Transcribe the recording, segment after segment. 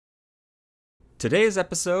Today's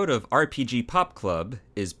episode of RPG Pop Club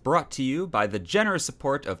is brought to you by the generous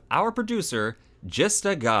support of our producer, Just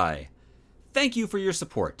a Guy. Thank you for your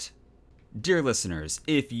support. Dear listeners,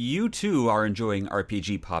 if you too are enjoying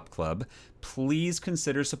RPG Pop Club, please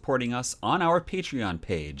consider supporting us on our Patreon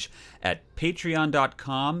page at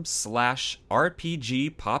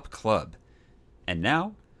patreon.com/rpgpopclub. And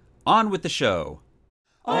now, on with the show.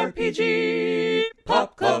 RPG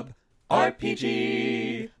Pop Club,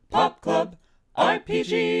 RPG Pop Club,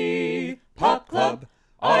 RPG Pop Club,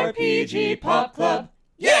 RPG Pop Club,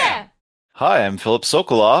 yeah! Hi, I'm Philip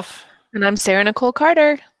Sokoloff. And I'm Sarah Nicole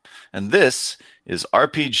Carter. And this is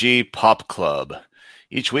RPG Pop Club.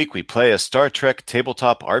 Each week we play a Star Trek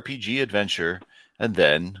tabletop RPG adventure, and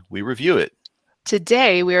then we review it.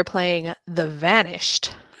 Today we are playing The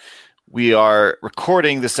Vanished. We are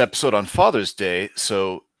recording this episode on Father's Day,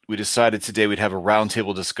 so we decided today we'd have a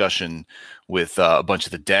roundtable discussion with a bunch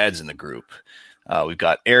of the dads in the group. We've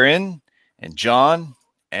got Aaron and John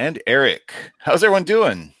and Eric. How's everyone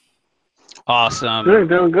doing? Awesome. Good,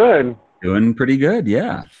 doing good. Doing pretty good,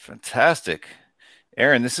 yeah. Fantastic.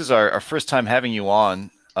 Aaron, this is our first time having you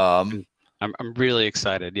on. I'm really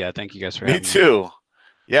excited. Yeah, thank you guys for having me. Me too.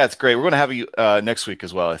 Yeah, it's great. We're going to have you next week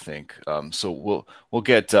as well, I think. So we'll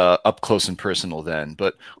get up close and personal then.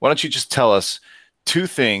 But why don't you just tell us two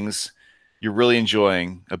things you're really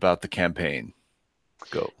enjoying about the campaign?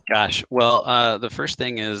 Go. Gosh, well, the first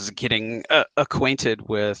thing is getting acquainted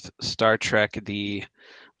with Star Trek, the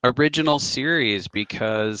original series,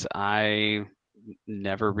 because I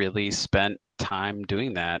never really spent time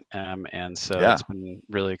doing that. And so it's been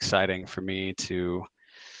really exciting for me to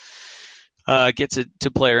get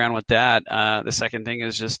to play around with that. The second thing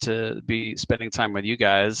is just to be spending time with you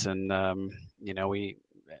guys. And, we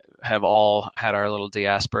have all had our little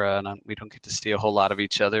diaspora, and we don't get to see a whole lot of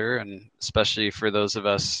each other. And especially for those of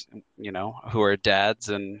us, who are dads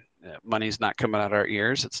and money's not coming out our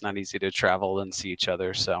ears, it's not easy to travel and see each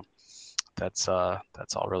other. So that's all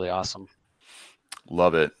really awesome.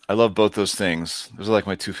 Love it. I love both those things. Those are like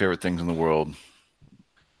my two favorite things in the world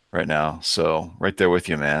right now. So right there with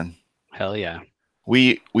you, man. Hell yeah.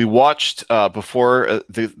 We watched before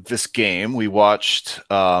this game. We watched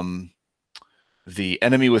The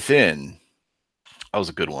Enemy Within. That was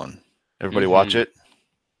a good one. Everybody watch it?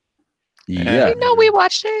 Yeah. We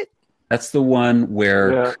watched it. That's the one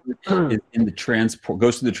where Kirk is in the transport,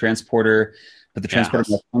 goes to the transporter, but the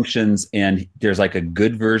transporter malfunctions, and there's like a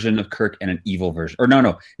good version of Kirk and an evil version. Or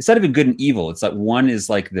no, it's not even good and evil. It's like one is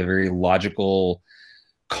like the very logical,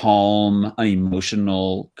 calm,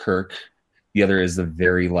 unemotional Kirk. The other is the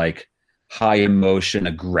very like high emotion,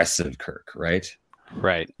 aggressive Kirk, right?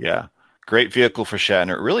 Right. Yeah. Great vehicle for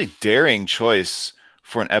Shatner. Really daring choice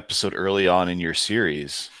for an episode early on in your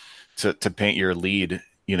series to paint your lead,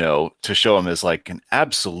 to show him as like an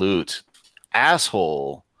absolute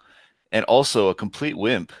asshole and also a complete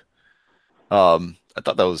wimp. I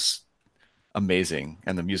thought that was amazing.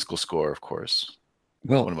 And the musical score, of course.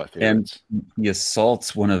 Well, one of my favorites. And he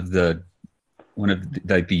assaults one of the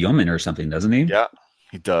yeomen or something, doesn't he? Yeah,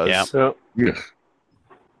 he does. Yeah. So,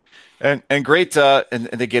 And great, and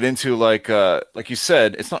they get into like you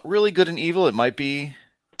said, it's not really good and evil. It might be.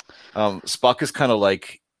 Spock is kind of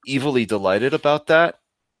like evilly delighted about that,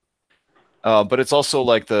 but it's also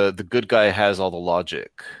like the good guy has all the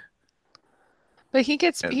logic. But he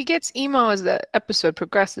gets emo as the episode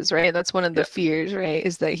progresses, right? That's one of the fears, right?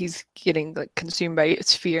 Is that he's getting like consumed by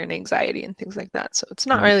its fear and anxiety and things like that. So it's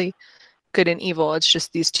not really good and evil. It's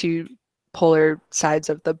just these two polar sides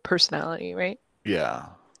of the personality, right? Yeah.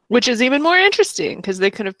 Which is even more interesting because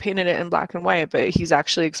they could have painted it in black and white, but he's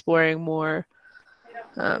actually exploring more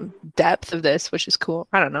depth of this, which is cool.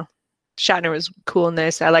 I don't know. Shatner was cool in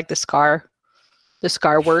this. I like the scar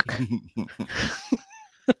work.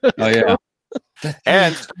 Oh yeah.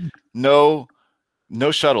 And no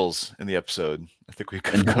shuttles in the episode. I think we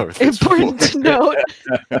could cover this. Important to note.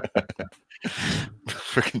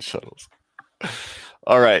 Freaking shuttles.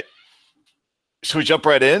 All right. Should we jump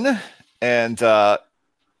right in and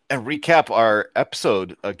recap our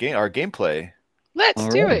episode, our gameplay? Let's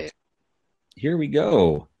do it. Here we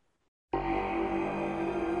go.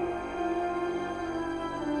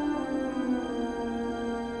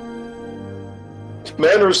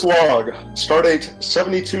 Commander's log, stardate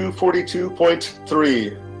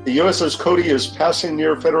 7242.3. The USS Cody is passing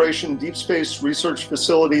near Federation Deep Space Research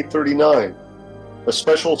Facility 39, a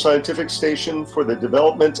special scientific station for the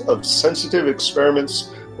development of sensitive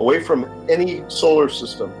experiments away from any solar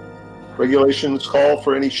system. Regulations call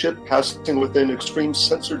for any ship passing within extreme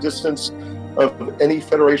sensor distance of any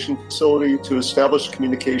Federation facility to establish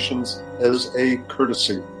communications as a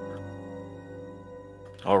courtesy.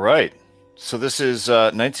 All right. So this is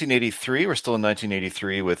 1983. We're still in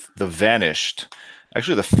 1983 with The Vanished.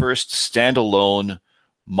 Actually, the first standalone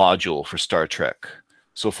module for Star Trek.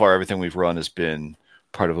 So far, everything we've run has been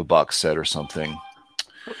part of a box set or something.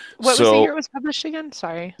 What was the year it was published again?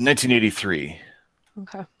 Sorry. 1983.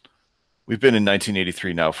 Okay. We've been in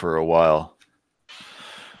 1983 now for a while.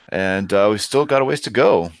 And we've still got a ways to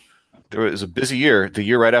go. There was a busy year, the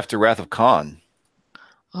year right after Wrath of Khan.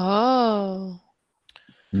 Oh.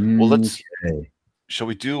 Well, shall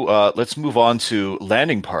we do, let's move on to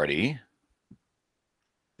Landing Party.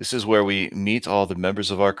 This is where we meet all the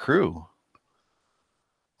members of our crew.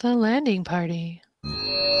 The Landing Party.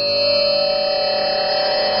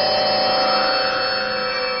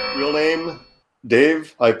 Real name,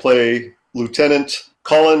 Dave. I play Lieutenant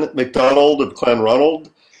Colin McDonald of Clanronald.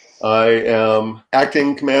 I am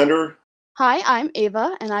acting commander. Hi, I'm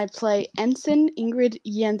Ava, and I play Ensign Ingrid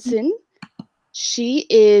Jensen. She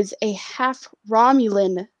is a half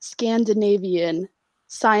Romulan Scandinavian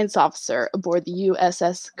science officer aboard the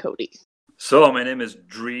USS Cody. So, my name is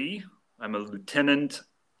Dree. I'm a Lieutenant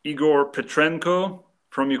Igor Petrenko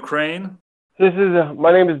from Ukraine.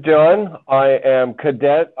 My name is John. I am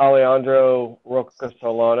Cadet Alejandro Roca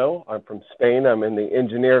Solano. I'm from Spain. I'm in the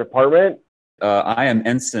engineer department. I am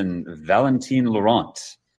Ensign Valentin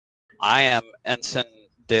Laurent. I am Ensign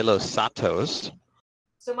De Los Santos.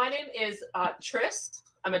 So my name is Trist.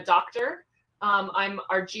 I'm a doctor. I'm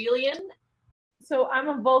Argelian. So I'm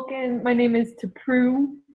a Vulcan. My name is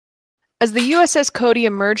T'Pru. As the USS Cody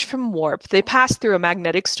emerged from warp, they passed through a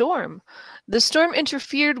magnetic storm. The storm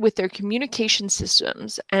interfered with their communication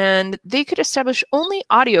systems, and they could establish only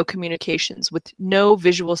audio communications with no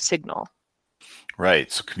visual signal.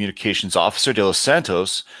 Right, so Communications Officer De Los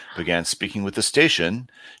Santos began speaking with the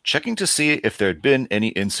station, checking to see if there had been any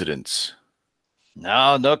incidents.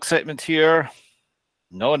 No excitement here.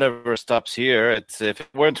 No one ever stops here. If it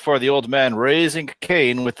weren't for the old man raising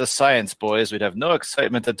Cain with the science boys, we'd have no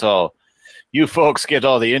excitement at all. You folks get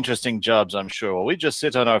all the interesting jobs, I'm sure. Well, we just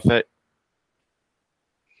sit on our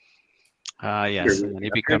Yes, and then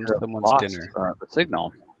he becomes someone's dinner. The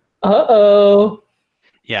signal. Uh-oh.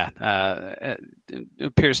 Yeah, it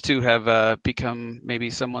appears to have become maybe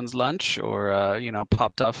someone's lunch, or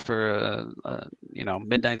popped off for a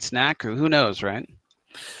midnight snack, or who knows, right?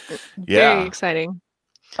 Yeah, very exciting.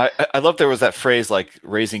 I love there was that phrase like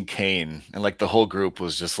raising Cain, and like the whole group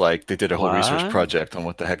was just like they did a whole research project on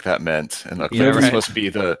what the heck that meant, and like, this must be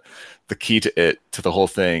the key to the whole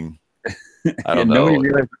thing. I don't know. Nobody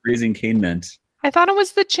realized what raising Cain meant. I thought it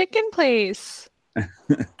was the chicken place.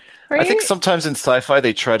 Right? I think sometimes in sci-fi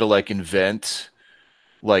they try to like invent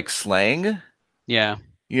like slang. Yeah.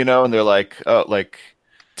 And they're like, like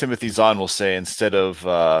Timothy Zahn will say instead of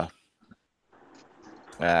I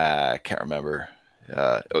can't remember.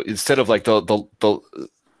 Instead of like the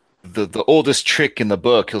oldest trick in the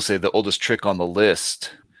book, he'll say the oldest trick on the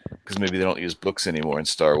list, because maybe they don't use books anymore in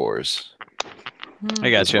Star Wars.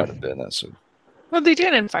 I got you. Well, they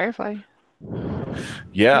did in Firefly.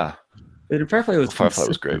 Yeah. But Firefly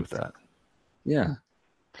was great with that. Yeah.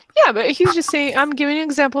 Yeah, but he's just saying, I'm giving an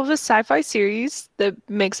example of a sci-fi series that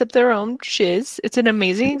makes up their own shiz. It's an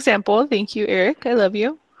amazing example. Thank you, Eric. I love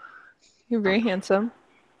you. You're very handsome.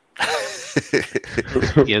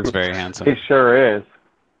 He is very handsome. He sure is.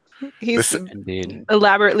 He's indeed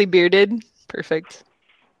elaborately bearded. Perfect.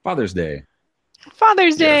 Father's Day.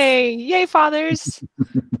 Father's Day. Yay, fathers.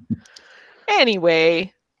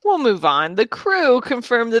 Anyway, we'll move on. The crew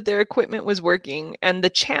confirmed that their equipment was working and the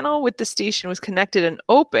channel with the station was connected and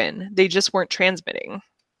open. They just weren't transmitting.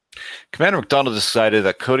 Commander McDonald decided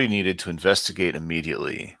that Cody needed to investigate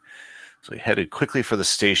immediately. So he headed quickly for the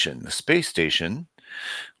station. The space station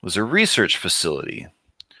was a research facility.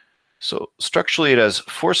 So structurally, it has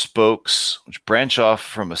 4 spokes which branch off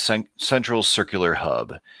from a central circular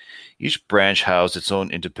hub. Each branch housed its own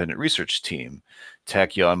independent research team.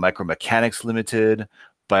 Tachyon Micromechanics Limited,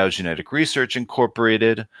 Biogenetic Research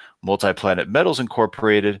Incorporated, Multi-Planet Metals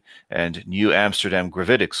Incorporated, and New Amsterdam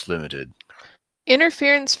Gravitics Limited.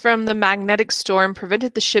 Interference from the magnetic storm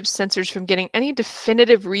prevented the ship's sensors from getting any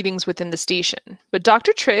definitive readings within the station. But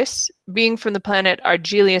Dr. Triss, being from the planet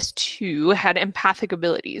Argelius 2, had empathic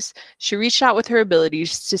abilities. She reached out with her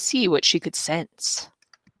abilities to see what she could sense.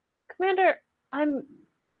 Commander, I'm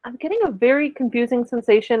getting a very confusing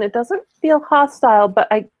sensation. It doesn't feel hostile, but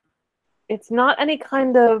it's not any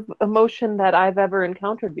kind of emotion that I've ever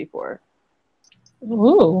encountered before.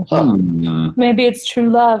 Ooh. Maybe it's true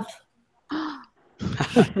love.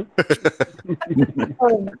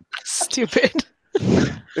 Stupid.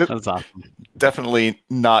 That's awesome. Definitely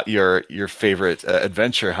not your favorite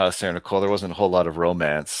adventure house there, Nicole. There wasn't a whole lot of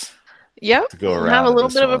romance. Yep. To go I around have a in little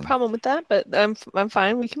this bit of a one. problem with that, but I'm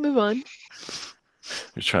fine. We can move on.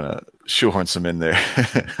 You're trying to shoehorn some in there.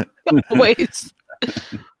 Always.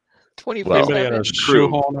 24/7. Anybody got a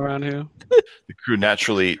shoehorn around here? The crew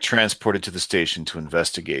naturally transported to the station to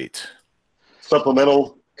investigate.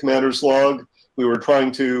 Supplemental commander's log. We were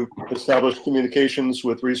trying to establish communications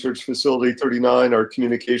with Research Facility 39. Our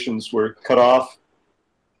communications were cut off.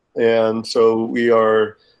 And so we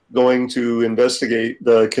are going to investigate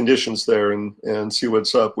the conditions there and see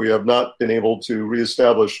what's up. We have not been able to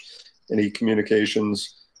reestablish any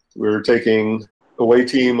communications. We're taking away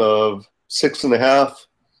team of 6.5,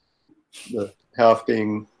 the half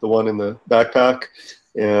being the one in the backpack,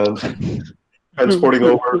 and transporting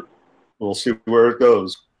over. We'll see where it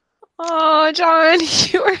goes. Oh, John,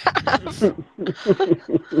 you were half.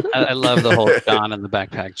 I love the whole John in the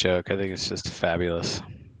backpack joke. I think it's just fabulous.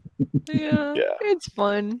 Yeah, it's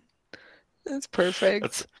fun. It's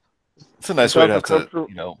perfect. It's a nice way to have to,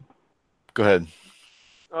 go ahead.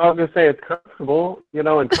 I was gonna say it's comfortable, in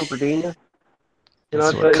Cupertino.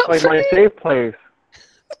 It's like my safe place.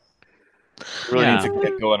 Really need to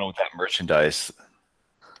get going with that merchandise.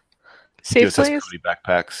 Safe place? Cody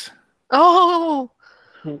backpacks. Oh,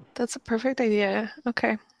 that's a perfect idea.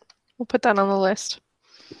 Okay, we'll put that on the list.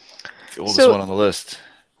 The oldest one on the list.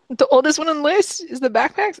 The oldest one on the list is the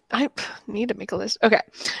backpacks. I need to make a list. Okay.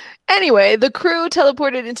 Anyway, the crew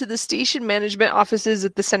teleported into the station management offices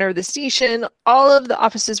at the center of the station. All of the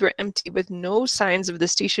offices were empty with no signs of the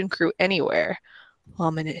station crew anywhere.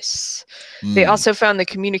 Ominous. They also found the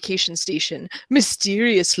communication station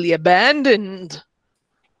mysteriously abandoned.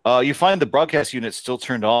 You find the broadcast unit still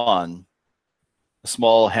turned on. A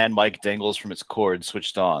small hand mic dangles from its cord,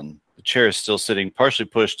 switched on. The chair is still sitting partially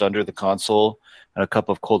pushed under the console, and a cup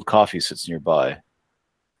of cold coffee sits nearby.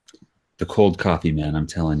 The cold coffee, man, I'm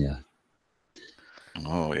telling you.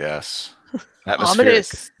 Oh, yes. Atmospheric.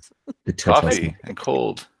 The coffee and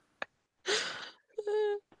cold.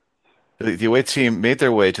 The away team made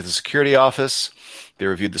their way to the security office. They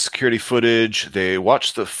reviewed the security footage. They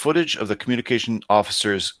watched the footage of the communication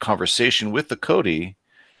officer's conversation with the Cody.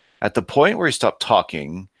 At the point where he stopped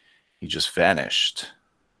talking, he just vanished,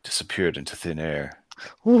 disappeared into thin air.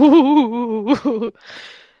 Ooh.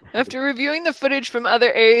 After reviewing the footage from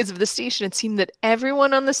other areas of the station, it seemed that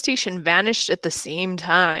everyone on the station vanished at the same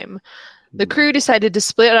time. The crew decided to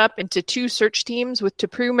split up into 2 search teams, with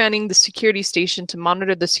T'Pru manning the security station to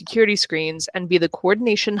monitor the security screens and be the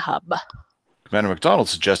coordination hub. Commander McDonald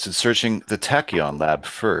suggested searching the Tachyon lab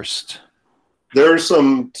first. There's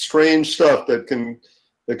some strange stuff that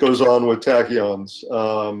goes on with tachyons.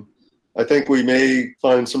 I think we may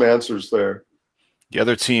find some answers there. The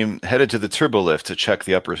other team headed to the turbolift to check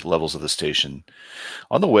the upper levels of the station.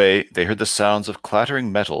 On the way, they heard the sounds of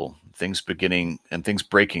clattering metal, things breaking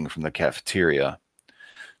from the cafeteria.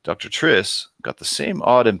 Dr. Triss got the same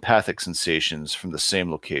odd empathic sensations from the same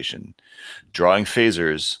location. Drawing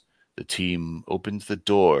phasers, the team opened the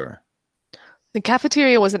door. The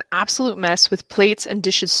cafeteria was an absolute mess with plates and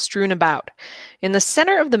dishes strewn about. In the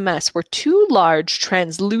center of the mess were 2 large,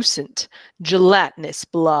 translucent, gelatinous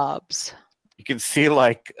blobs. You can see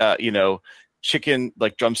chicken,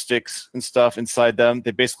 drumsticks and stuff inside them.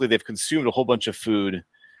 They've consumed a whole bunch of food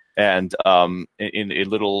and in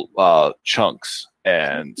little chunks.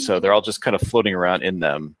 And so they're all just kind of floating around in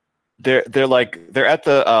them. They're at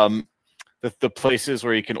the places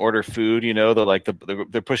where you can order food,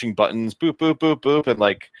 they're pushing buttons, boop, boop, boop, boop. And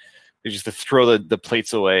they just throw the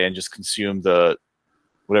plates away and just consume the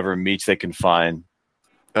whatever meat they can find.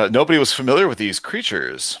 Nobody was familiar with these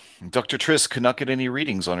creatures. Dr. Triss could not get any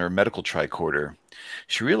readings on her medical tricorder.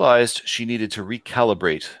 She realized she needed to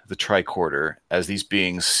recalibrate the tricorder, as these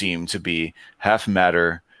beings seemed to be half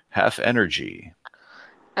matter, half energy.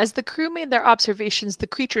 As the crew made their observations, the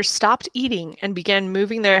creatures stopped eating and began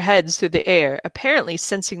moving their heads through the air, apparently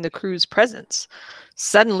sensing the crew's presence.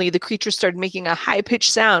 Suddenly, the creatures started making a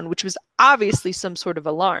high-pitched sound, which was obviously some sort of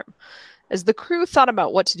alarm. As the crew thought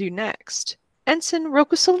about what to do next, Ensign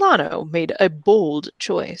Rocco Solano made a bold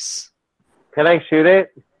choice. Can I shoot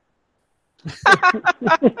it?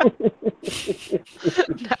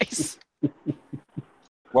 Nice.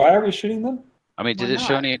 Why are we shooting them? I mean, did it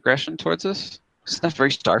show any aggression towards us? It's not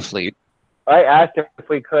very Starfleet. I asked if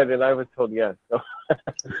we could, and I was told yes. So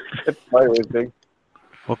that's my reasoning.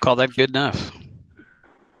 We'll call that good enough.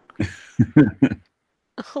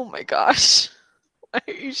 Oh my gosh. Why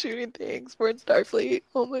are you shooting things? We're in Starfleet.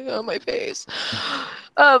 Oh my god, my face.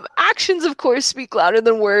 Actions, of course, speak louder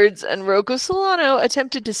than words, and Rocco Solano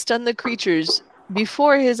attempted to stun the creatures,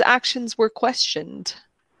 before his actions were questioned.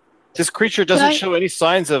 This creature doesn't show any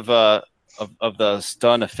signs of the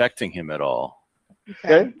stun affecting him at all.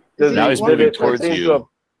 Okay. Now he's moving towards you.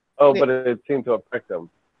 But it seemed to affect him.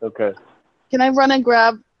 Okay. Can I run and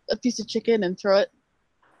grab a piece of chicken and throw it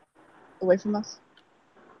away from us?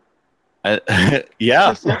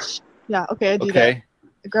 Yeah. Yeah, okay, I do that.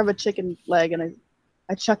 I grab a chicken leg and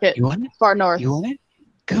I chuck it far north. You want it?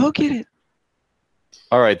 Go get it.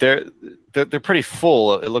 All right, they're pretty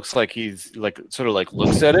full. It looks like he's sort of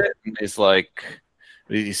looks at it and is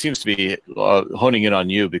he seems to be honing in on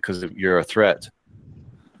you because you're a threat.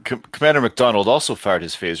 Commander McDonald also fired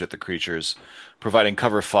his phaser at the creatures, providing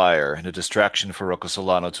cover fire and a distraction for Rocco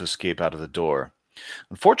Solano to escape out of the door.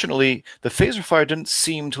 Unfortunately, the phaser fire didn't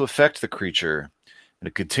seem to affect the creature, and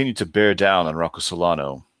it continued to bear down on Rocco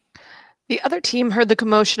Solano. The other team heard the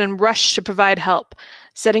commotion and rushed to provide help.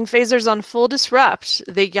 Setting phasers on full disrupt,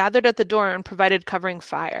 they gathered at the door and provided covering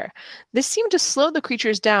fire. This seemed to slow the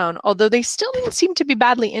creatures down, although they still didn't seem to be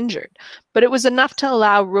badly injured, but it was enough to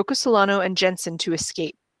allow Rocco Solano and Jensen to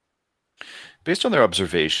escape. Based on their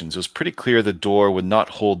observations, it was pretty clear the door would not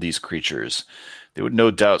hold these creatures. They would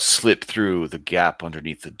no doubt slip through the gap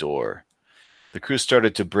underneath the door. The crew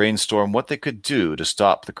started to brainstorm what they could do to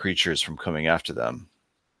stop the creatures from coming after them.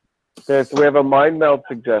 Okay, so we have a mind meld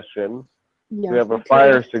suggestion. Yeah, we have a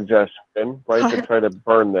fire suggestion, right, to try to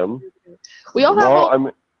burn them. We all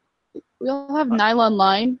have nylon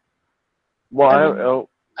line. Well,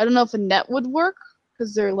 I don't know if a net would work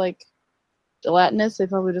because they're gelatinous. They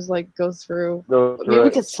probably just go through. Maybe we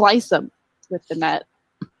could slice them with the net.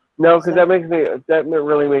 No, because that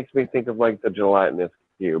really makes me think of the gelatinous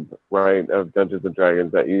cube, right, of Dungeons and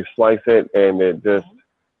Dragons. That you slice it and it just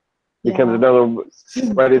becomes another,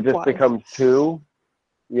 right? It just becomes two.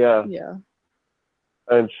 Yeah. Yeah.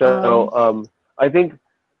 And so I think,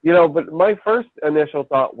 but my first initial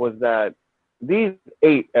thought was that these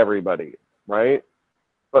ate everybody, right?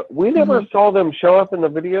 But we never saw them show up in the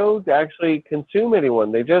video to actually consume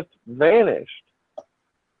anyone. They just vanished.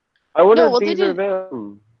 I wonder if these are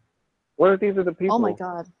them. What if these are the people? Oh my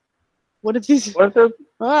god. What if these What if they're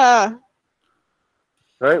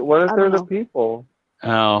Right? What if they're the people?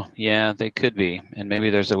 Oh, yeah, they could be. And maybe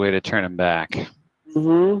there's a way to turn them back.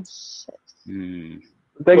 Mm-hmm.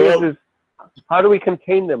 The thing is, how do we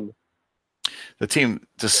contain them? The team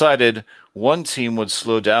decided one team would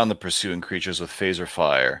slow down the pursuing creatures with phaser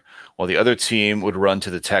fire, while the other team would run to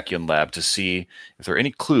the Tachyon lab to see if there are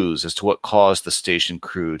any clues as to what caused the station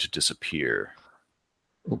crew to disappear.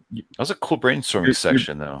 That was a cool brainstorming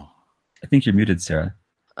section, though. I think you're muted, Sarah.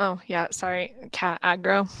 Oh, yeah, sorry. Cat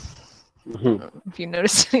aggro. If you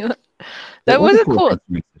noticed any of that. That was a cool.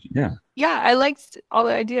 Yeah. Yeah, I liked all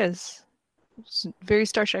the ideas. Very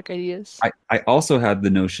Star Trek ideas. I also had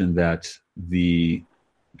the notion that the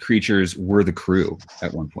creatures were the crew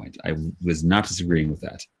at one point. I was not disagreeing with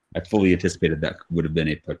that. I fully anticipated that would have been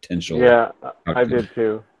a potential. Yeah, outcome. I did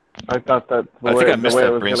too. I thought that. I think I missed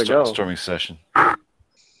that brainstorming session.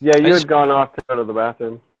 Yeah, you had gone off to go to the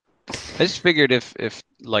bathroom. I just figured if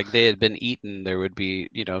they had been eaten, there would be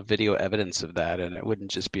video evidence of that, and it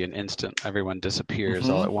wouldn't just be an instant everyone disappears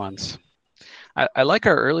all at once. I like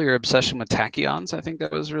our earlier obsession with tachyons. I think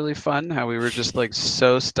that was really fun. How we were just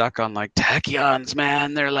so stuck on tachyons,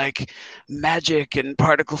 man. They're magic in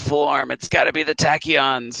particle form. It's got to be the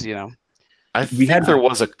tachyons, I think there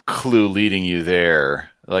was a clue leading you there.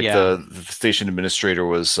 The station administrator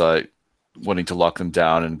was wanting to lock them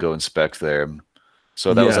down and go inspect them.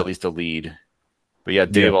 So that was at least a lead. But yeah,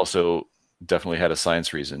 Dave also definitely had a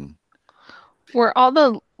science reason. Were all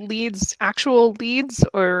the leads actual leads,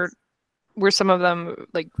 or were some of them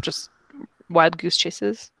just wild goose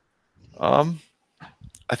chases? I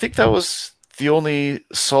think that was the only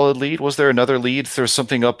solid lead. Was there another lead? There's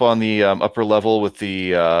something up on the upper level with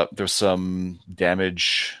the there's some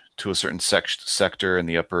damage to a certain sector in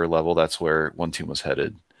the upper level. That's where one team was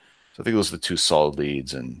headed. So I think those are the two solid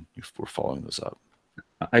leads, and we're following those up.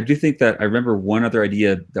 I do think that I remember one other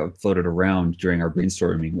idea that floated around during our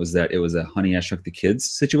brainstorming was that it was a Honey, I Shrunk the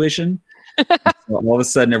Kids situation. So all of a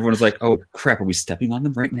sudden, everyone was like, "Oh crap, are we stepping on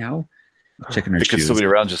them right now?" Checking our shoes. They could still be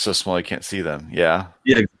around, just so small you can't see them. Yeah.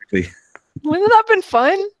 Yeah, exactly. Wouldn't that have been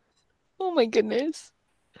fun? Oh my goodness.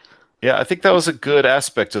 Yeah, I think that was a good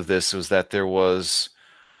aspect of this, was that there was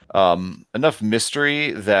enough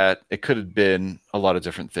mystery that it could have been a lot of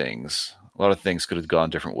different things. A lot of things could have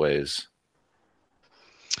gone different ways.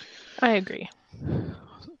 I agree.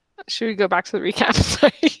 Should we go back to the recap?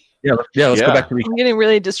 Sorry. Yeah, let's go back to recap. I'm getting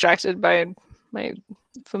really distracted by my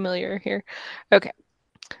familiar here. Okay.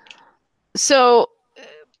 So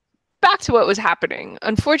back to what was happening.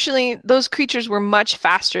 Unfortunately, those creatures were much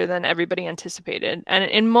faster than everybody anticipated, and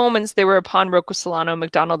in moments they were upon Rocco Solano,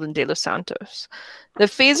 McDonald, and De Los Santos. The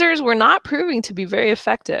phasers were not proving to be very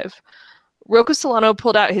effective. Rocco Solano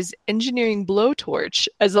pulled out his engineering blowtorch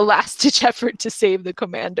as a last-ditch effort to save the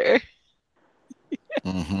commander.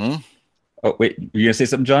 Mm-hmm. Oh, wait, you going to say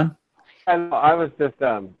something, John? I was just,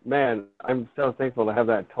 man, I'm so thankful to have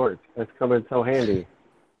that torch. It's come in so handy.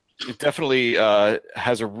 It definitely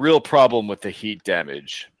has a real problem with the heat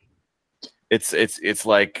damage. It's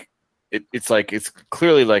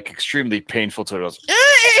clearly like extremely painful to it.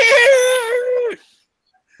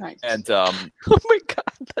 Nice. And oh my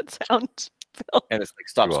god, that sounds. And it's like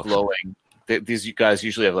stops glowing. These guys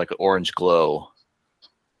usually have like an orange glow,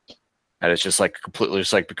 and it's just like completely,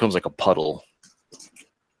 just like becomes like a puddle.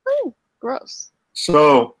 Oh, gross.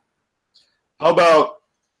 So, how about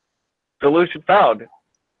solution found?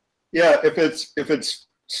 Yeah, if it's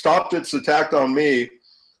stopped its attack on me,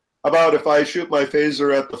 how about if I shoot my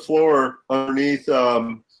phaser at the floor underneath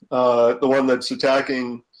the one that's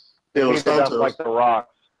attacking De Los Santos? Like the rocks.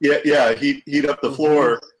 Yeah, heat up the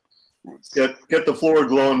floor. Get the floor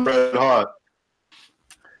glowing red hot.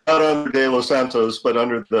 Not under De Los Santos, but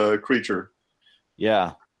under the creature.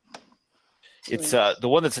 Yeah. It's the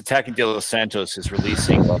one that's attacking De Los Santos is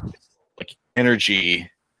releasing like energy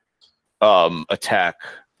attack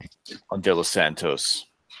on De Los Santos.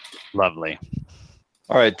 Lovely.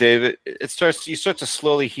 All right, David. You start to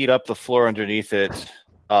slowly heat up the floor underneath it.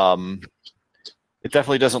 It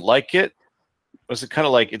definitely doesn't like it. Was it kind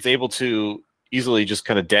of like it's able to easily just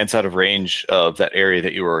kind of dance out of range of that area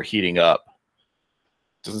that you were heating up?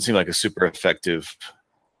 Doesn't seem like a super effective.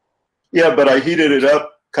 Yeah, but I heated it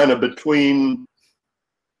up kind of between,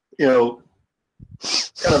 kind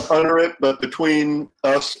of under it, but between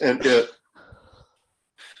us and it.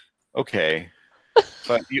 Okay.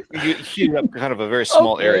 But you heat up kind of a very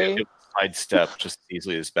small area. You sidestep just as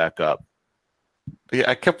easily as back up. But yeah,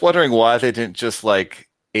 I kept wondering why they didn't just like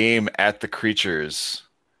aim at the creatures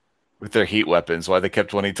with their heat weapons. Why they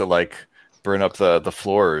kept wanting to like burn up the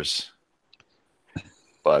floors.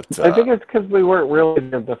 But I think it's because we weren't really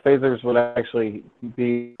that the phasers would actually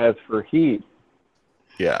be as for heat.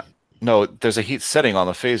 Yeah. No, there's a heat setting on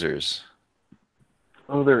the phasers.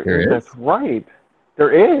 Oh, there is. That's right.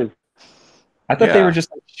 There is. I thought they were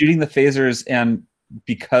just like, shooting the phasers, and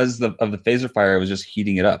because of the phaser fire, it was just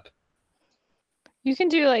heating it up. You can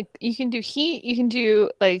do heat. You can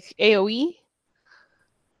do like AOE.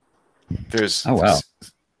 There's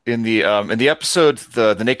in the episode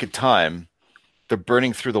the Naked Time, they're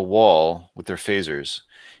burning through the wall with their phasers.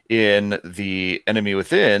 In the Enemy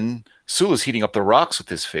Within, Sula's heating up the rocks with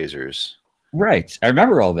his phasers. Right, I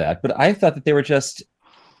remember all that, but I thought that they were just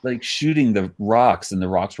like shooting the rocks, and the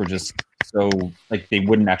rocks were just so like they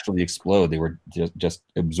wouldn't actually explode. They were just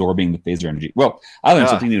absorbing the phaser energy. Well, I learned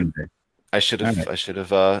something new today. I should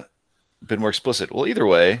have been more explicit. Well, either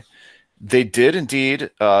way, they did indeed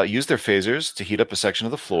use their phasers to heat up a section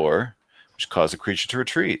of the floor, which caused the creature to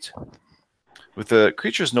retreat. With the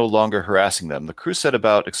creatures no longer harassing them, the crew set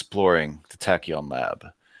about exploring the Tachyon lab.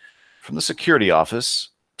 From the security office,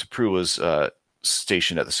 T'Pru was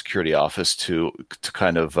stationed at the security office to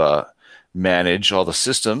kind of manage all the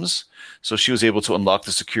systems, so she was able to unlock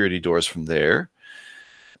the security doors from there.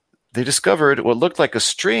 They discovered what looked like a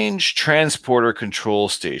strange transporter control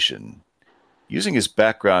station. Using his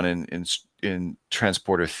background in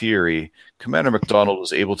transporter theory, Commander McDonald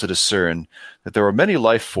was able to discern that there were many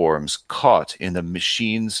life forms caught in the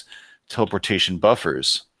machine's teleportation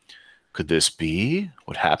buffers. Could this be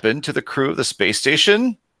what happened to the crew of the space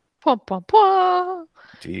station?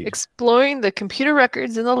 Exploring the computer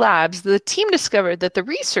records in the labs, the team discovered that the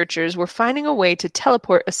researchers were finding a way to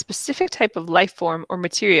teleport a specific type of life form or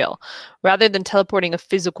material, rather than teleporting a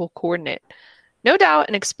physical coordinate. No doubt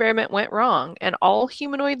an experiment went wrong, and all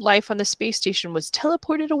humanoid life on the space station was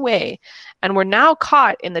teleported away, and were now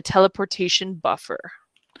caught in the teleportation buffer.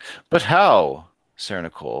 But how, Sarah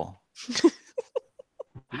Nicole?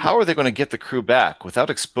 How are they going to get the crew back without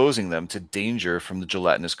exposing them to danger from the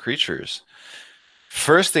gelatinous creatures?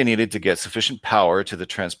 First, they needed to get sufficient power to the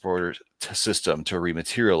transporter system to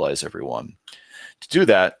rematerialize everyone. To do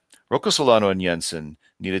that, Rocco Solano and Jensen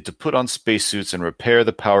needed to put on spacesuits and repair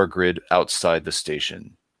the power grid outside the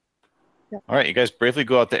station. Yeah. All right, you guys bravely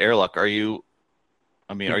go out the airlock. Are you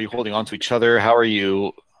holding on to each other? How are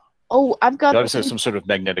you? Oh, I've got. You obviously have some sort of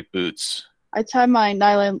magnetic boots. I tie my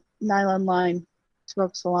nylon line to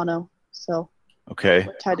Rocco Solano, so okay,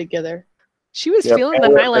 we're tied together. She was feeling the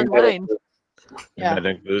nylon line. Yeah.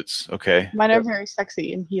 Magnetic boots. Okay. Mine are very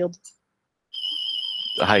sexy and healed.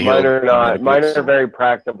 high heel. Mine are not. Mine are very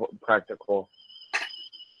practical.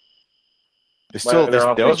 They still, Mine are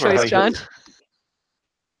off- Good choice, John.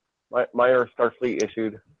 Mine are Starfleet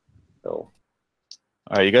issued. So.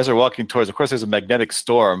 All right, you guys are walking towards. Of course, there's a magnetic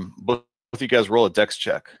storm. Both of you guys roll a dex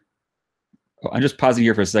check. I'm just pausing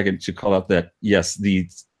here for a second to call out that yes, the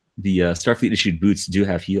Starfleet issued boots do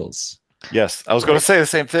have heels. Yes, I was going to say the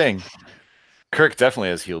same thing. Kirk definitely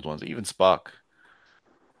has heeled ones. Even Spock.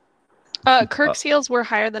 Kirk's heels were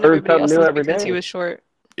higher than Learn everybody something new else's every because day. he was short.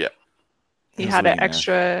 Yeah. He He's had an lean, yeah.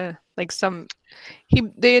 extra, like some.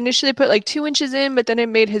 They initially put like 2 inches in, but then it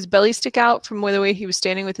made his belly stick out from the way he was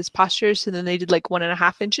standing with his posture. So then they did like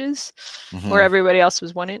 1.5 inches, where everybody else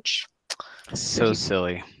was 1 inch. So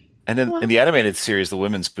silly. And then in the animated series, the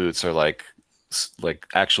women's boots are like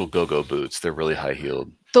actual go-go boots. They're really high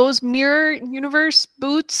heeled. Those mirror universe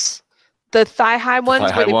boots, the thigh-high ones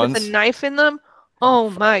where they put the knife in them. Oh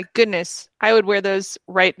my goodness. I would wear those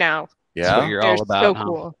right now. Yeah, That's what you're They're all about. so huh?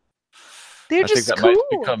 cool. They're I think just that cool.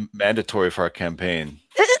 might become mandatory for our campaign.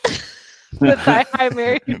 The thigh-high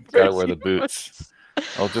mirror universe. Gotta wear the boots.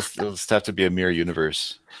 It'll just have to be a mirror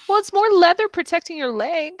universe. Well, it's more leather protecting your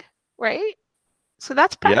leg, right? So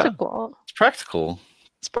that's practical. It's practical.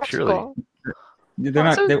 It's practical. They're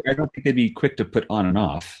not. Also- I don't think they'd be quick to put on and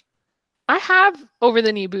off. I have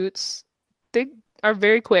over-the-knee boots. They are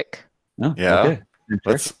very quick. Oh, Yeah. okay.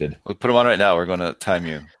 Let's put them on right now. We're going to time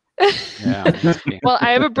you. Yeah. Well,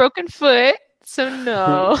 I have a broken foot, so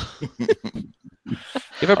no.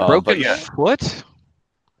 You have a broken yeah. foot?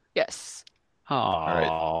 Yes.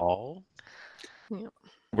 Oh.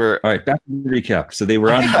 We're All right, back to the recap. So they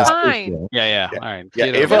were on. I'm the fine. show. Yeah. All right.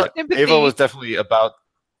 Yeah, Get over it. Sympathy. Ava was definitely about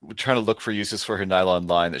trying to look for uses for her nylon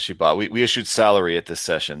line that she bought. We issued salary at this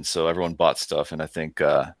session, so everyone bought stuff, and I think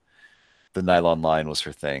the nylon line was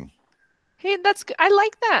her thing. Hey, that's I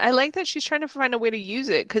like that. I like that she's trying to find a way to use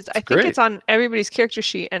it because I think great. it's on everybody's character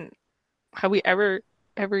sheet. And have we ever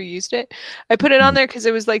used it? I put it on there because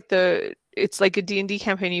it was like it's like a D&D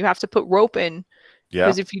campaign. You have to put rope in Yeah.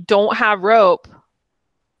 because if you don't have rope,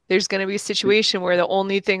 there's going to be a situation where the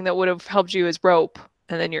only thing that would have helped you is rope,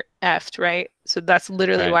 and then you're effed, right? So that's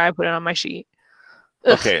literally Right. why I put it on my sheet.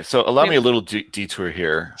 Ugh. Okay, so allow me a little detour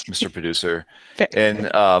here, Mr. Producer. Fair.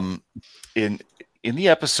 And in the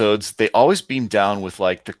episodes, they always beam down with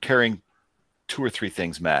like they're carrying 2 or 3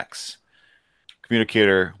 things max: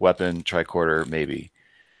 communicator, weapon, tricorder, maybe.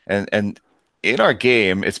 And in our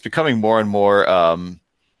game, it's becoming more and more.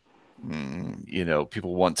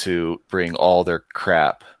 People want to bring all their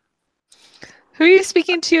crap. Who are you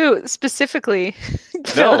speaking to specifically? No,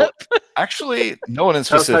 Philip? actually, no one in That's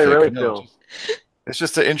how I specific. really No, feel. it's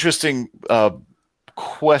just an interesting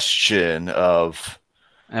question of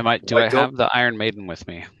Do I have the Iron Maiden with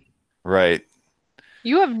me? right.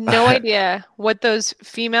 You have no idea what those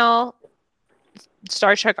female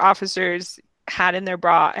Star Trek officers had in their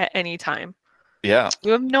bra at any time. Yeah.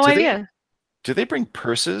 You have no Do they- idea. Do they bring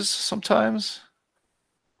purses sometimes?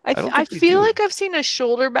 I don't I think they feel do. like I've seen a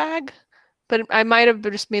shoulder bag, but I might have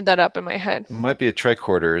just made that up in my head. It might be a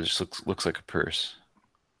tricorder. It just looks like a purse.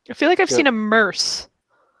 I feel like I've Yeah. seen a Merce,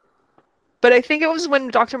 but I think it was when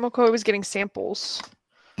Dr. McCoy was getting samples.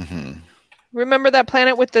 Mm-hmm. Remember that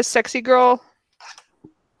planet with the sexy girl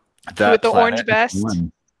That with the planet, orange vest?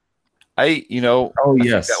 One. Oh Oh, I think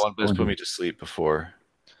yes. that one has put Orange. me to sleep before.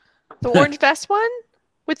 The orange vest one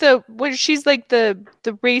with where she's like the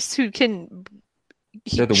race who can.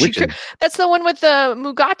 They're the witches. That's the one with the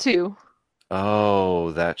Mugatu.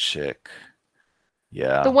 Oh, that chick.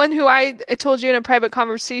 Yeah. The one who I told you in a private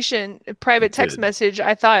conversation, a private text did. message,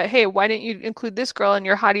 I thought, hey, why didn't you include this girl in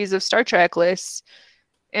your hotties of Star Trek list?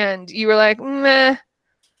 And you were like, meh.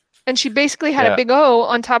 And she basically had Yeah. a big O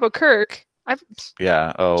on top of Kirk.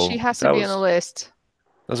 Yeah. Oh, She has to that be was, on the list.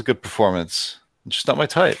 That was a good performance. It's just not my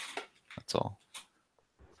type. That's all.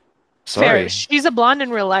 Fair. Sorry. She's a blonde in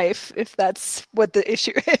real life, if that's what the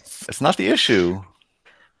issue is. It's not the issue.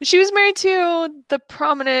 She was married to the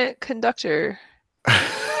prominent conductor,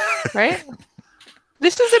 right?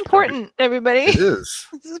 This is important, everybody. It is.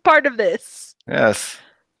 This is part of this. Yes.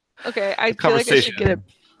 Okay, I The feel like I should get a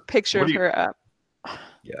conversation. picture What of do you- her up.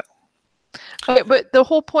 Yeah. Okay, but the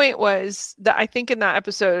whole point was that I think in that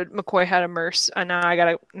episode McCoy had a Merce, and now I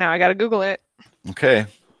gotta Google it. Okay.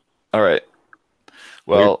 All right.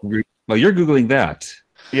 Well, You're googling that.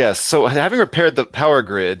 yes. So having repaired the power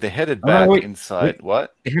grid, they headed Oh, back wait, inside. wait.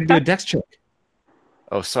 What? They had to do a dex check.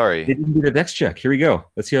 Oh, sorry. They didn't do the dex check. Here we go.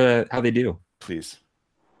 Let's hear how they do. Please.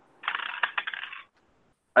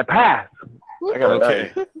 I passed. I got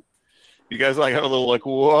it. Okay. You guys like have a little like,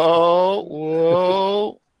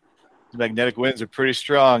 whoa. The magnetic winds are pretty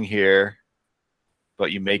strong here.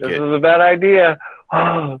 but you make This it. is a bad idea.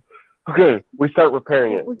 Okay, we start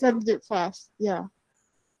repairing it. We gotta do it fast. Yeah.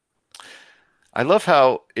 I love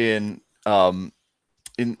how in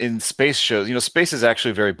space shows, space is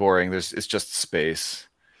actually very boring. It's just space,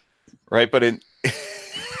 right? But in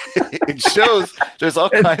shows, there's all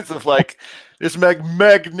kinds of there's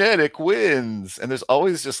magnetic winds, and there's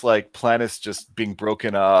always just planets just being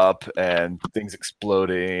broken up and things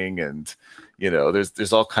exploding, and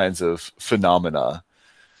there's all kinds of phenomena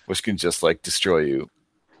which can just destroy you.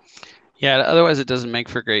 Yeah, otherwise it doesn't make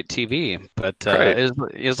for great TV. But Right.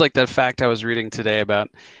 it's like that fact I was reading today about,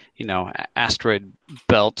 asteroid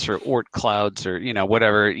belts or Oort clouds or,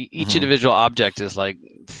 whatever. Each individual object is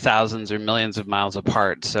thousands or millions of miles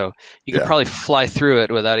apart. So you could probably fly through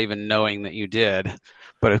it without even knowing that you did.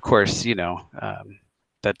 But of course,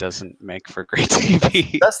 that doesn't make for great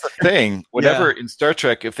TV. That's the thing. Whenever in Star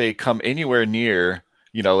Trek, if they come anywhere near,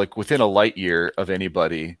 within a light year of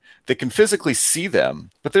anybody, they can physically see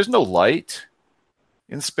them, but there's no light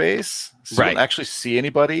in space, so you don't actually see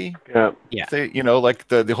anybody. Yeah. They,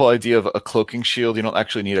 the whole idea of a cloaking shield. You don't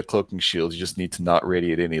actually need a cloaking shield. You just need to not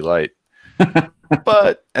radiate any light.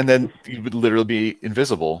 And then you would literally be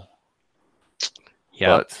invisible.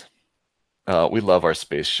 Yeah. But we love our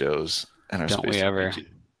space shows and our Don't space. we ever?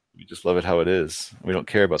 We just love it how it is. We don't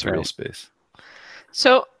care about the real space.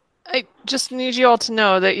 So I just need you all to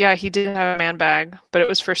know that, he did have a man bag, but it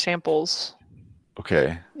was for samples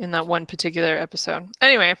Okay. in that one particular episode.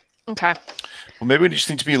 Anyway, okay. Well, maybe we just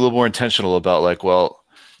need to be a little more intentional about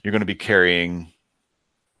you're going to be carrying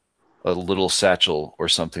a little satchel or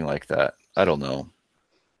something like that. I don't know.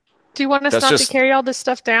 Do you want us to carry all this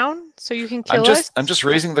stuff down so you can kill us? I'm just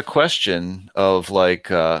raising the question of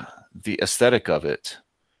the aesthetic of it.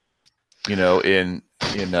 In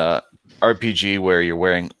RPG where you're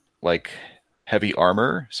wearing heavy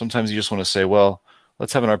armor, sometimes you just want to say, well,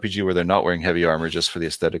 let's have an RPG where they're not wearing heavy armor just for the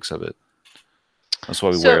aesthetics of it. That's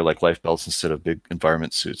why we wear life belts instead of big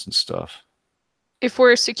environment suits and stuff. If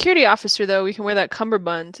we're a security officer, though, we can wear that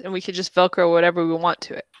cummerbund and we could just Velcro whatever we want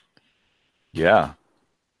to it. Yeah.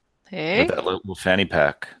 Hey? With that little fanny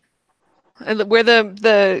pack. And wear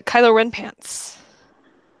the Kylo Ren pants.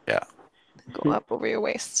 Yeah. Go up over your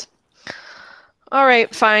waist. All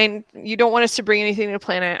right, fine. You don't want us to bring anything to the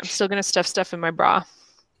planet. I'm still gonna stuff in my bra.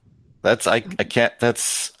 I can't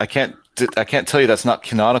tell you that's not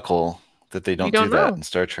canonical that they don't do that in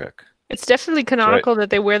Star Trek. It's definitely canonical that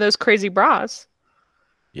they wear those crazy bras.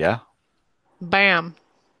 Yeah. Bam.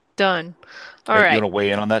 Done. All right. right. You want to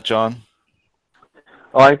weigh in on that, John?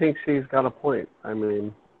 Oh, I think she's got a point. I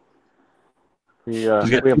mean, we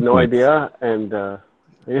have no idea, and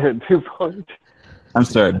 2 points. I'm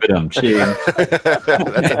sorry, but That's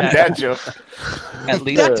a dad joke. At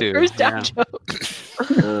least 2. First dad joke.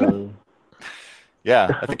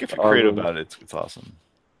 Yeah, I think if you're creative about it, it's awesome.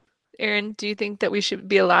 Aaron, do you think that we should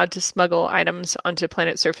be allowed to smuggle items onto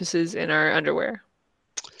planet surfaces in our underwear?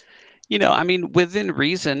 Within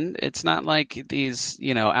reason. It's not like these,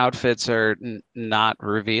 outfits are not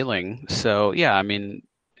revealing. So, yeah,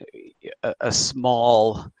 a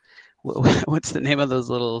small, what's the name of those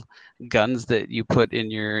little guns that you put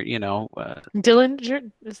in your,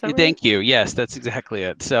 Dillinger? Is that right? Thank you. Yes, that's exactly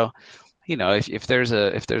it. So, if there's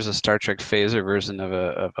a Star Trek phaser version of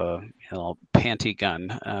a panty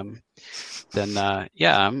gun, then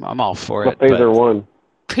I'm all for it. Phaser one.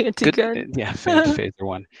 Panty gun. Yeah, phaser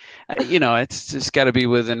one. It's just got to be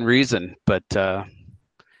within reason. But I'm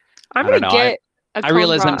gonna get. I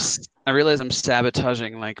realize I'm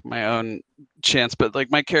sabotaging my own chance, but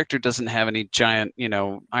my character doesn't have any giant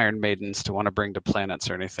Iron Maidens to want to bring to planets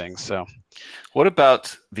or anything. So, what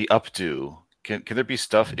about the updo? Can there be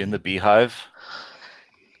stuff in the beehive?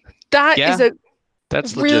 That is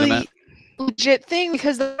that's really legit thing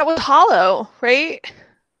because that was hollow, right?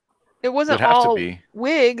 It wasn't all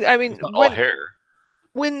wig. All hair.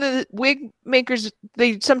 When the wig makers,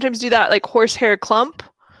 they sometimes do that horsehair clump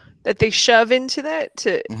that they shove into that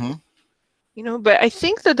to, but I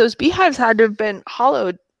think that those beehives had to have been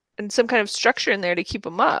hollowed and some kind of structure in there to keep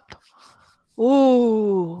them up.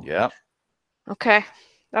 Ooh. Yeah. Okay.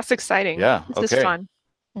 That's exciting. Yeah. This is fun.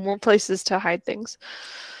 More places to hide things.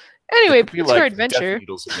 Anyway, it's her adventure.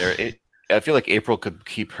 Needles in there. I feel like April could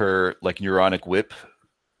keep her neuronic whip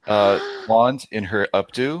wand in her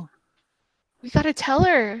updo. We gotta tell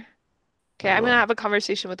her. Okay, I'm gonna have a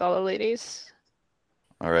conversation with all the ladies.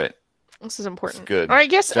 All right. This is important. That's good. All right,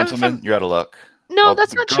 guess gentlemen, you're out of luck. No,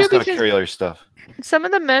 that's not true because carry all your stuff. Some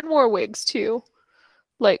of the men wore wigs too.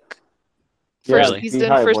 First season,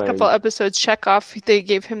 first couple episodes, Chekhov, they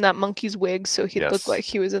gave him that monkey's wig so he'd look like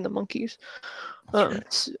he was in the Monkeys.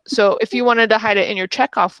 So if you wanted to hide it in your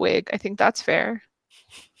Chekhov wig, I think that's fair.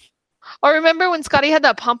 Or remember when Scotty had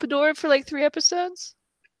that pompadour for like 3 episodes?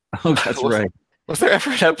 Oh, that's right. Was there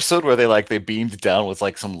ever an episode where they beamed down with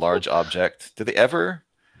like some large object? Did they ever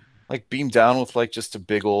like beam down with like just a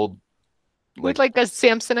big old with like a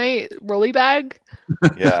Samsonite rolly bag?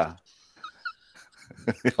 Yeah.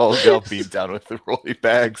 They all beamed down with the rolly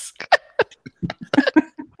bags.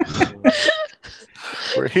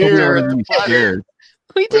 We're here.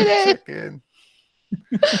 We did it.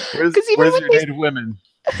 Where's your native women?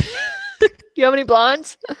 Do you have any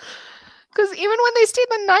blondes? Because even when they stay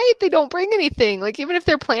the night, they don't bring anything. Like even if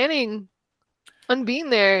they're planning on being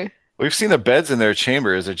there. We've seen the beds in their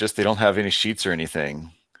chambers. They don't have any sheets or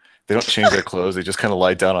anything. They don't change their clothes. They just kind of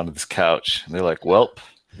lie down onto this couch. And they're like, "Welp,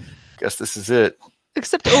 guess this is it."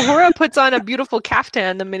 Except Uhura puts on a beautiful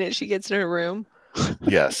caftan the minute she gets in her room.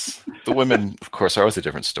 Yes, the women, of course, are always a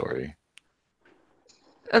different story.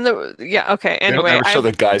 And okay. Anyway, they don't ever show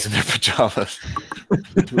the guys in their pajamas.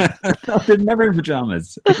 They're never in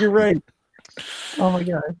pajamas. You're right. Oh my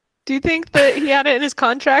god. Do you think that he had it in his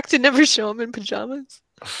contract to never show him in pajamas?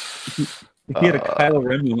 He had a Kylo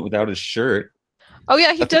Ren moment without his shirt. Oh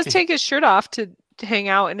yeah, he does take his shirt off to hang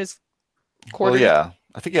out in his quarters. Well, yeah.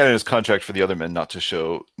 I think he had in his contract for the other men not to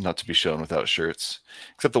be shown without shirts.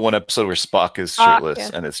 Except the one episode where Spock is shirtless,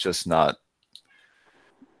 and it's just not.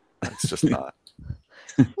 It's just not.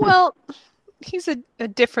 Well, he's a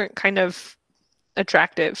different kind of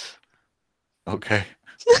attractive. Okay.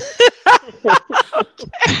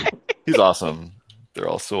 He's awesome. They're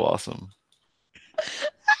all so awesome.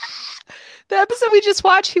 The episode we just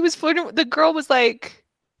watched, he was flirting. The girl was like,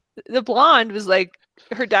 the blonde was like,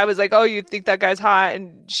 her dad was like, "Oh, you think that guy's hot?"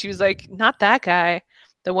 And she was like, "Not that guy,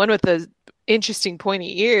 the one with the interesting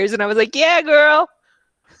pointy ears." And I was like, "Yeah, girl,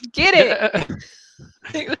 get it."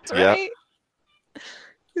 That's right.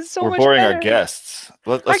 So We're much boring better. Our guests.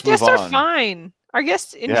 Let's our move guests on. are fine. Our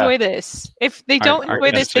guests enjoy this. If they don't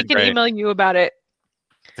enjoy this, they can email you about it.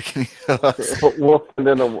 We'll send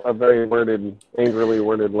in a very angrily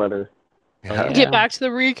worded letter. Yeah. Get back to the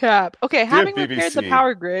recap. Okay, having BBC. repaired the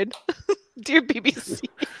power grid. Dear BBC.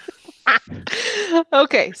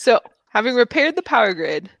 Okay, so having repaired the power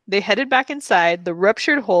grid, they headed back inside the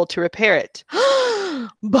ruptured hole to repair it.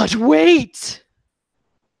 But wait!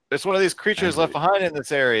 There's one of these creatures left behind in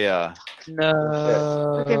this area.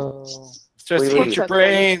 No. Starts to eat your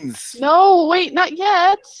brains. No, wait, not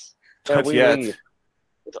yet. Not yet.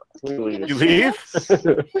 We leave. You leave?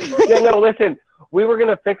 Yeah, no, listen. We were going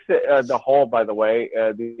to fix it, the hole, by the way.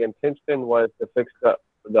 The intention was to fix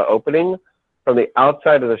the opening from the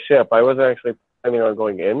outside of the ship. I wasn't actually planning on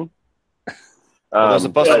going in. There's a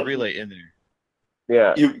busted relay in there.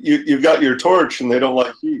 Yeah. You've got your torch, and they don't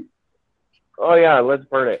like heat. Oh, yeah, let's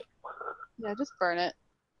burn it. Yeah, just burn it.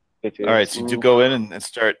 All right, so you do go in and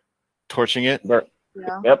start torching it? Yeah.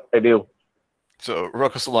 Yep, I do. So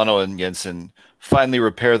Rocco Solano and Jensen finally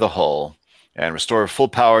repair the hull and restore full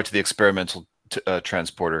power to the experimental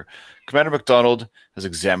transporter. Commander McDonald has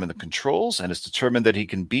examined the controls and has determined that he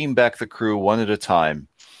can beam back the crew one at a time,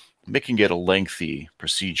 making it a lengthy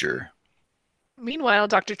procedure. Meanwhile,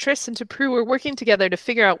 Dr. Triss and T'Pru were working together to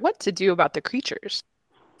figure out what to do about the creatures.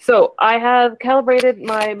 So I have calibrated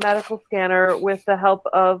my medical scanner with the help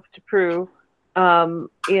of T'Pru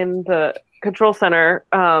in the control center,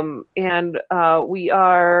 and we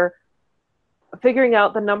are figuring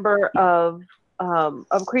out the number of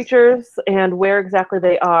creatures and where exactly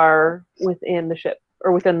they are within the ship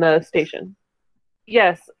or within the station.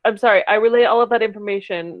 Yes, I'm sorry. I relay all of that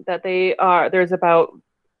information that there's about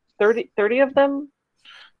 30 of them.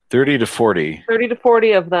 30 to 40. 30 to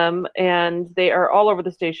 40 of them, and they are all over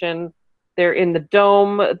the station. They're in the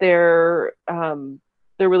dome. They're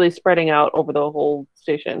really spreading out over the whole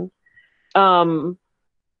station.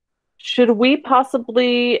 Should we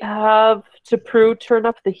possibly have T'Pru turn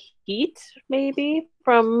up the heat, maybe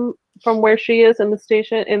from where she is in the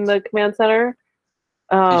station in the command center?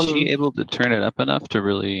 Is she able to turn it up enough to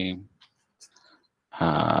really?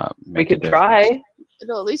 We could try.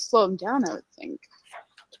 It'll at least slow them down, I would think.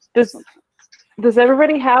 Does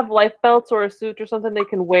everybody have life belts or a suit or something they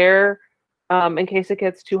can wear in case it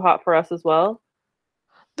gets too hot for us as well?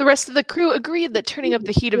 The rest of the crew agreed that turning up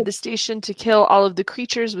the heat of the station to kill all of the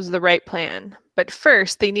creatures was the right plan. But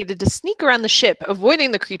first, they needed to sneak around the ship,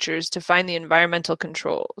 avoiding the creatures to find the environmental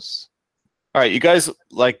controls. All right, you guys,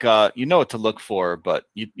 you know what to look for, but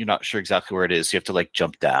you're not sure exactly where it is. You have to,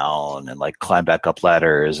 jump down and, climb back up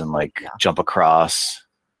ladders and, jump across.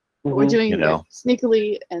 We're doing you know.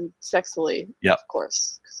 Sneakily and sexily, Yep. of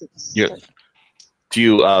course. Do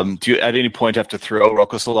you at any point have to throw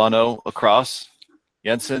Rocco Solano across?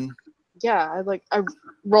 Jensen? Yeah, I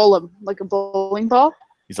roll him like a bowling ball.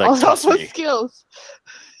 He's like, toss me. Skills.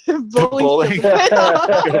 Bowling.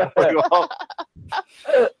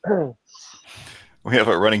 We have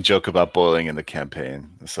a running joke about bowling in the campaign,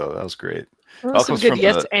 so that was great. That's some good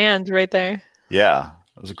yes and right there. Yeah,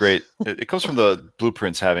 it was a great. It comes from the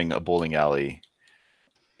blueprints having a bowling alley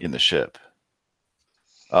in the ship.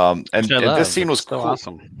 And this scene was so cool.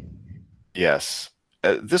 awesome. Yes,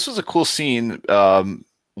 this was a cool scene.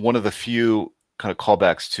 One of the few kind of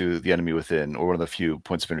callbacks to The Enemy Within, or one of the few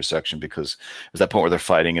points of intersection, because there's that point where they're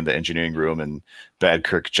fighting in the engineering room, and Bad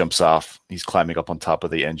Kirk jumps off. He's climbing up on top of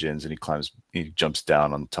the engines, and he jumps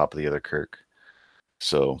down on top of the other Kirk.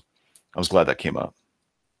 So I was glad that came up.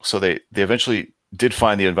 So they eventually did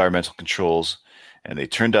find the environmental controls, and they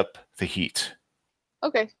turned up the heat.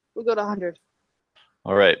 Okay, we'll go to 100.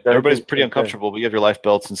 All right, everybody's pretty uncomfortable, but you have your life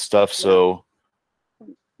belts and stuff, so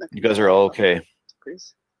you guys are all okay.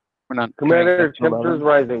 We're not. Commander, temperature's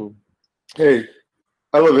rising. Hey,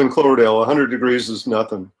 I live in Cloverdale. 100 degrees is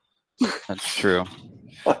nothing. That's true.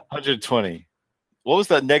 120. What was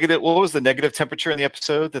the negative temperature in the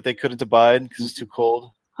episode that they couldn't abide because it's too cold?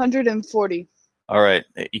 140. All right,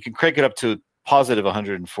 you can crank it up to positive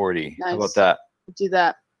 140. Nice. How about that? Do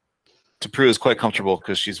that. T'Pru is quite comfortable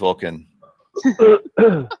because she's Vulcan.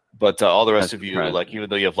 But all the rest of you, like, even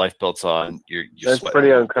though you have life belts on, you're That's sweating.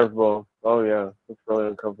 pretty uncomfortable. Oh yeah, that's really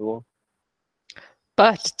uncomfortable.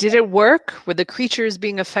 But did it work? Were the creatures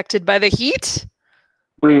being affected by the heat?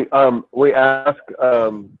 We ask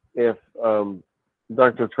if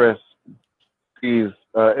Dr. Triss sees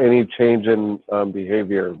any change in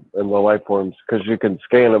behavior in the life forms, because you can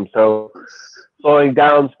scan them. So slowing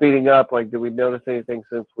down, speeding up. Like, did we notice anything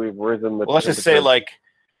since we've risen the? Well, let's just say, like,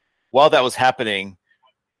 while that was happening,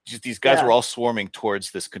 just these guys were all swarming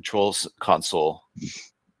towards this controls console.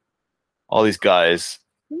 All these guys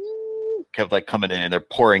kept like coming in. They're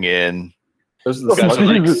pouring in. Those guys are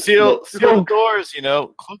like, seal doors,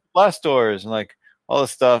 close blast doors, and like all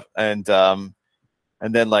this stuff. And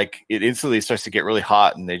then like it instantly starts to get really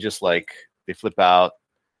hot, and they just like they flip out.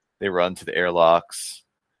 They run to the airlocks.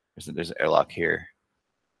 There's an airlock here.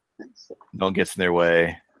 No one gets in their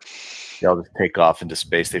way. They all just take off into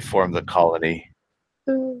space. They form the colony.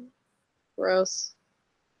 Gross.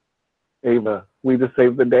 Ava, we just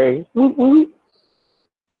saved the day. They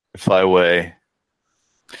fly away.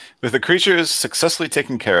 With the creatures successfully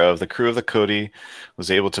taken care of, the crew of the Cody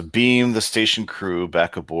was able to beam the station crew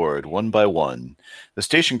back aboard one by one. The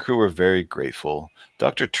station crew were very grateful.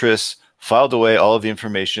 Dr. Triss filed away all of the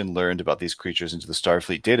information learned about these creatures into the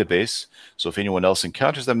Starfleet database, so if anyone else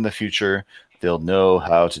encounters them in the future, they'll know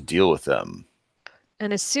how to deal with them.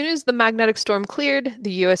 And as soon as the magnetic storm cleared,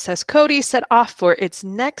 the USS Cody set off for its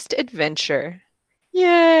next adventure.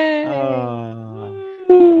 Yay!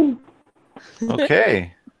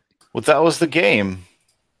 Okay. Well, that was the game.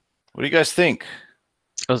 What do you guys think?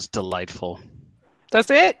 It was delightful. That's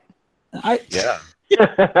it? Yeah.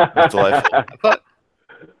 It was delightful.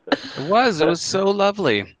 It was so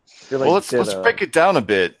lovely. Well, let's break it down a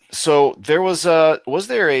bit. So there was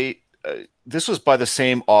there a this was by the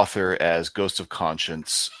same author as Ghost of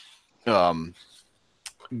Conscience, Guy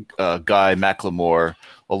McLemore,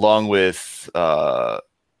 along with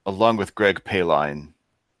Greg Paline,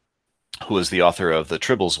 who was the author of the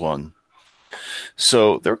Tribbles one.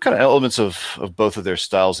 So there were kind of elements of both of their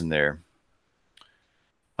styles in there.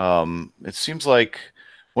 It seems like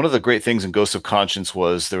one of the great things in Ghost of Conscience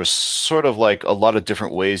was there was sort of like a lot of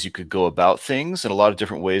different ways you could go about things and a lot of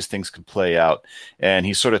different ways things could play out. And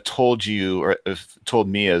he sort of told you, or told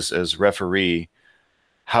me as referee,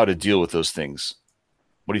 how to deal with those things.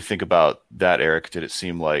 What do you think about that, Eric? Did it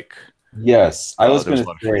seem like... Yes, I was going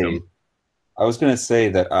to say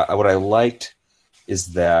that what I liked is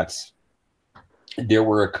that there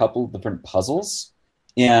were a couple different puzzles,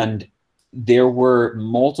 and there were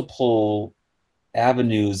multiple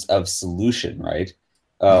avenues of solution, right?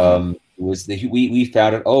 Was we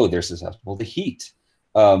found it, they're susceptible to heat,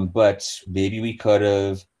 but maybe we could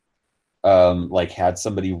have like had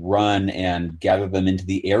somebody run and gather them into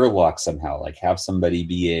the airlock somehow, like have somebody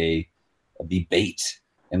be bait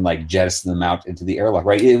and like jettison them out into the airlock,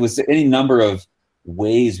 right? It was any number of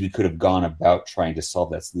ways we could have gone about trying to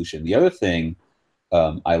solve that solution. The other thing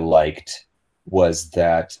I liked was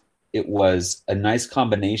that it was a nice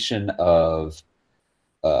combination of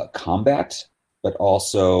combat, but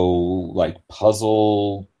also like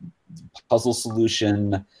puzzle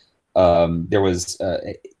solution. There was,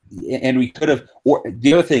 and we could have, or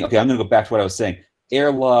the other thing, okay, I'm going to go back to what I was saying.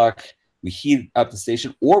 Airlock, we heat up the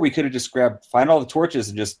station, or we could have just find all the torches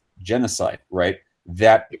and just genocide, right?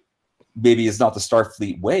 That maybe it's not the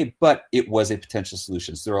Starfleet way, but it was a potential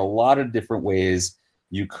solution. So there are a lot of different ways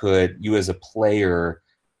you as a player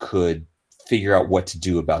could figure out what to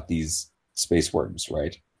do about these space worms,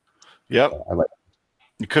 right? Yep. I like.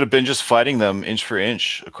 You could have been just fighting them inch for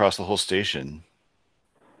inch across the whole station.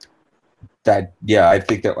 I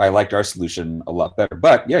think that I liked our solution a lot better.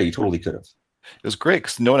 But yeah, you totally could have. It was great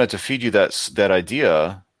because no one had to feed you that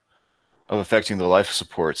idea of affecting the life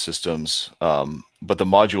support systems, but the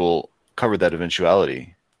module covered that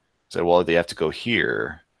eventuality. Said, well, they have to go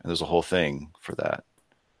here, and there's a whole thing for that.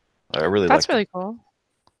 I really That's liked really it. cool.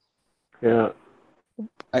 Yeah.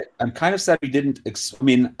 I'm kind of sad we didn't. I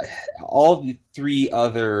mean, all the 3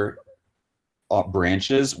 other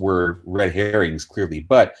branches were red herrings, clearly,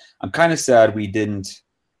 but I'm kind of sad we didn't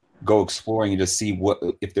go exploring to see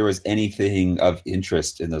if there was anything of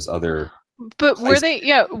interest in those other. But were they?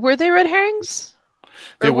 Yeah, were they red herrings?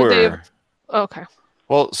 They were. Okay.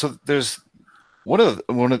 Well, so there's one of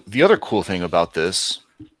the other cool thing about this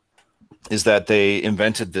is that they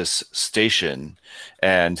invented this station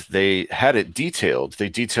and they had it detailed. They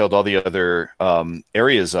detailed all the other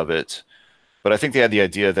areas of it, but I think they had the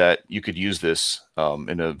idea that you could use this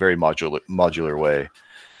in a very modular way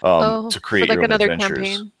to create for like your own another adventures.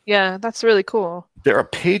 campaign. Yeah, that's really cool. There are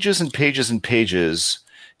pages and pages and pages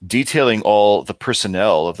detailing all the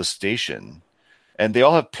personnel of the station, and they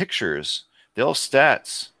all have pictures. They all have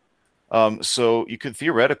stats. So you could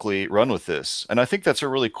theoretically run with this. And I think that's a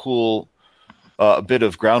really cool bit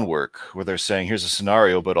of groundwork where they're saying, here's a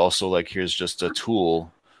scenario, but also like, here's just a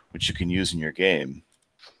tool which you can use in your game.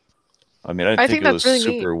 I mean, I think it was really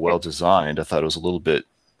super neat. well designed. I thought it was a little bit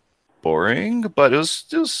boring, but it was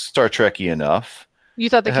Star Trek-y enough. You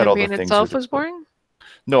thought the It had all the campaign things itself that- was boring?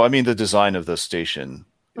 No, I mean the design of the station.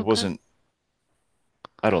 It Okay. wasn't,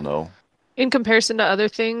 I don't know. In comparison to other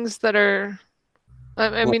things that are,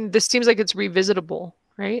 I mean, this seems like it's revisitable,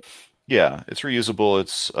 right? Yeah, it's reusable.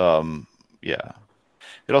 It's yeah.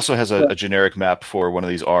 It also has a generic map for one of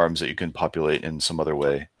these arms that you can populate in some other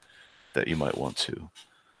way that you might want to.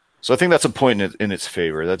 So I think that's a point in its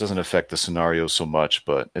favor. That doesn't affect the scenario so much,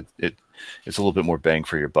 but it's a little bit more bang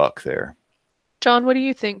for your buck there. John, what do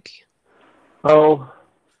you think? Oh,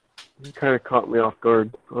 you kind of caught me off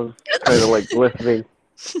guard. I was kind of like listening.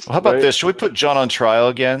 Well, how about Right. this? Should we put John on trial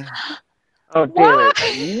again? Oh, damn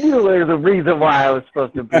it. You are the reason why I was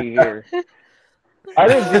supposed to be here. I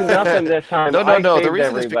didn't do nothing this time. No. I The saved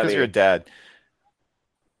reason is because everybody. you're a dad.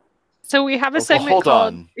 So we have a Well, segment hold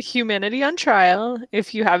called on. Humanity on Trial.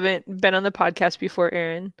 If you haven't been on the podcast before,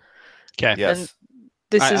 Aaron, Okay. Yes.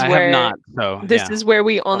 this I is have where not. So this yeah. is where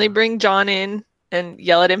we only bring John in and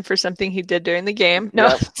yell at him for something he did during the game. No,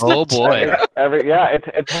 Yep. it's Oh not true. boy.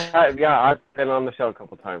 Yeah, I've been on the show a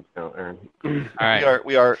couple times now, Aaron. All right.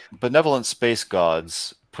 We are benevolent space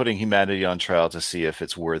gods putting humanity on trial to see if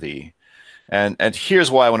it's worthy. And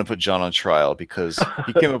here's why I want to put John on trial, because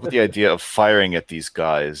he came up with the idea of firing at these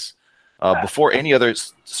guys before any other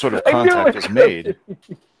sort of I knew contact it. was made.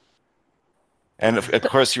 And of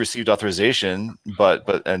course, he received authorization, but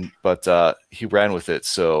he ran with it.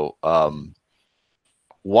 So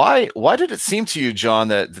why did it seem to you, John,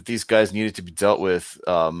 that these guys needed to be dealt with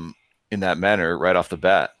in that manner right off the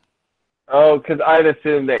bat? Oh, because I'd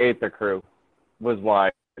assumed they ate the crew was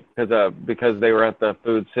why. Because they were at the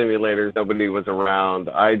food simulators, nobody was around.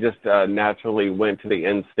 I just naturally went to the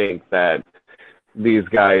instinct that these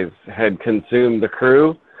guys had consumed the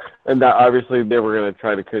crew, and that obviously they were going to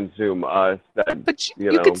try to consume us. That But you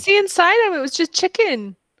you know, could see inside him. It was just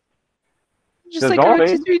chicken. Just There's like a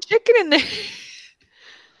always- rotisserie chicken in there.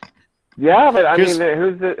 yeah, but I Here's- mean,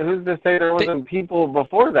 who's to say there wasn't people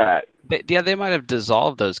before that? Yeah, they might have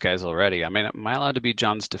dissolved those guys already. I mean, am I allowed to be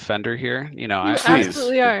John's defender here? You know, You Please.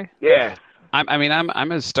 absolutely are. Yeah. I'm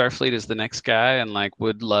as Starfleet as the next guy, and like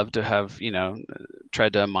would love to have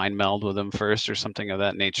tried to mind meld with them first or something of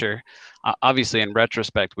that nature. Obviously, in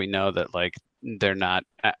retrospect, we know that like they're not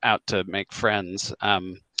out to make friends.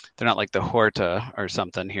 They're not like the Horta or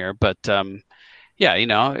something here, but yeah,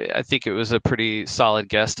 I think it was a pretty solid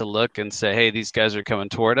guess to look and say, hey, these guys are coming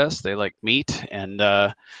toward us. They like meat, and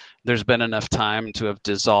there's been enough time to have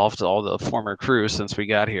dissolved all the former crew since we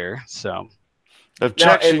got here. So.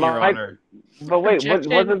 Objection, Now, Your Honor. But wait,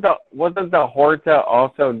 Objection. wasn't the Horta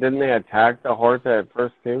also? Didn't they attack the Horta at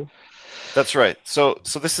first too? That's right. So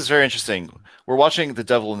this is very interesting. We're watching The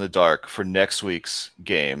Devil in the Dark for next week's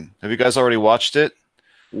game. Have you guys already watched it?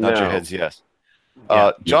 Nod your heads, yes.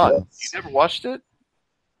 John, you never watched it?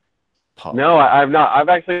 Paul. No, I've not. I've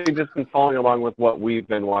actually just been following along with what we've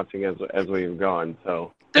been watching as we've gone.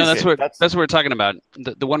 So No, that's Okay, what we're talking about.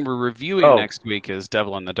 The one we're reviewing Oh. next week is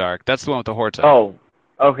Devil in the Dark. That's the one with the Horta. oh,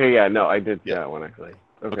 Okay, yeah, no, I did see that one actually.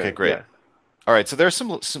 Okay, great. Yeah. All right, so there's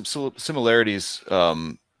some similarities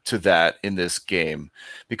to that in this game,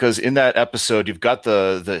 because in that episode you've got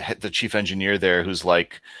the chief engineer there who's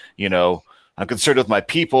like, you know, I'm concerned with my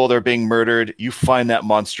people, they're being murdered. You find that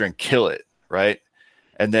monster and kill it, right?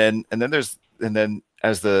 And then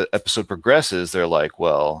as the episode progresses, they're like,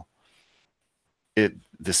 well,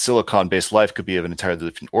 the silicon-based life could be of an entirely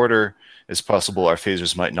different order. It's possible our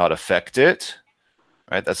phasers might not affect it.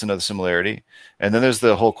 Right, that's another similarity. And then there's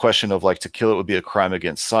the whole question of like, to kill it would be a crime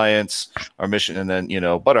against science. Our mission, and then, you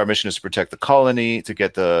know, but our mission is to protect the colony, to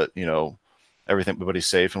get the, you know, everybody's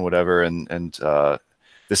safe and whatever. And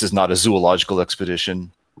this is not a zoological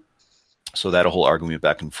expedition. So that whole argument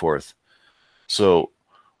back and forth. So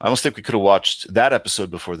I almost think we could have watched that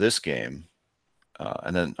episode before this game.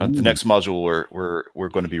 And then the next module we're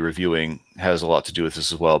going to be reviewing has a lot to do with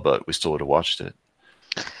this as well, but we still would have watched it.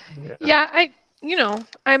 Yeah,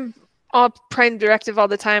 I'm all Prime Directive all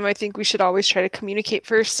the time. I think we should always try to communicate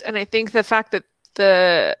first. And I think the fact that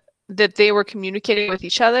that they were communicating with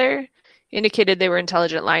each other indicated they were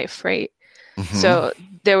intelligent life, right? Mm-hmm. So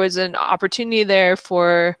there was an opportunity there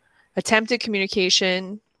for attempted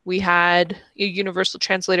communication. We had a universal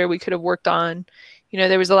translator we could have worked on. You know,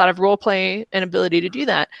 there was a lot of role play and ability to do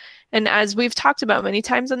that. And as we've talked about many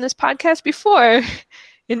times on this podcast before,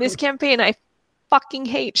 in this campaign, I fucking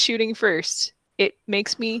hate shooting first. It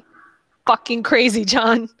makes me fucking crazy,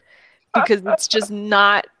 John, because it's just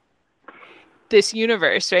not this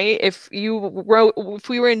universe, right? If we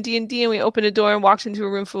were in D&D and we opened a door and walked into a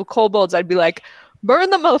room full of kobolds, I'd be like, burn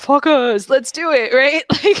the motherfuckers, let's do it, right?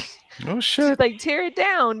 Like, oh shit, like tear it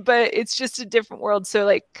down. But it's just a different world, so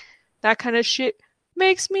like that kind of shit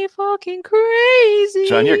makes me fucking crazy.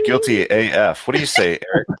 John, you're guilty AF. What do you say,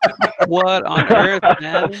 Eric? What on earth,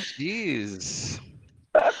 man? Jeez.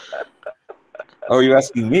 Oh, are you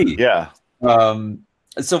asking me? Yeah.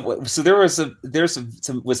 So there was some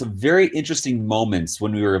very interesting moments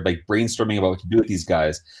when we were like brainstorming about what to do with these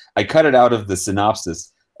guys. I cut it out of the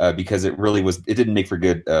synopsis because it didn't make for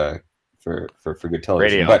good for good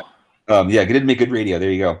television. Radio. But it didn't make good radio.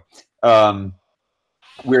 There you go.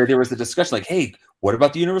 Where there was a discussion like, hey, what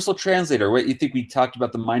about the universal translator? What you think we talked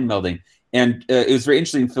about the mind melding? And it was very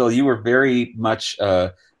interesting, Phil. You were very much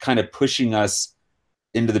kind of pushing us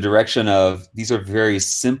into the direction of these are very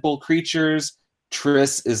simple creatures.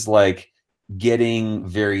 Triss is like getting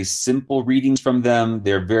very simple readings from them.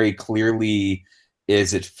 They're very clearly,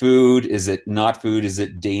 is it food? Is it not food? Is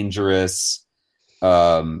it dangerous? They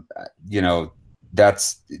were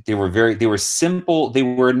simple. They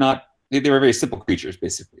were very simple creatures,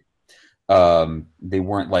 basically. They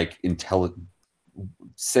weren't like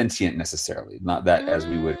sentient necessarily, not that as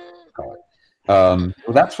we would call it. Well,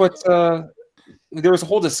 that's what there was a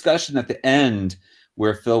whole discussion at the end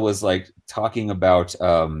where Phil was like talking about,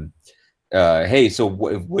 hey,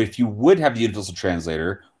 so if you would have the universal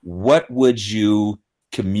translator, what would you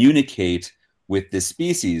communicate with this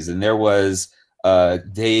species? And there was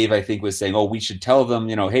Dave, I think, was saying, oh, we should tell them,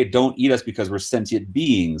 hey, don't eat us because we're sentient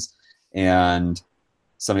beings. And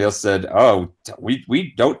somebody else said, oh,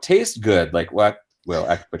 we don't taste good. Like, what?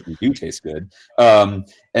 Well, but we do taste good. And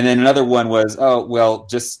then another one was, oh, well,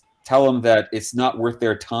 just tell them that it's not worth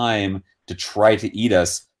their time to try to eat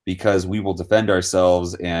us because we will defend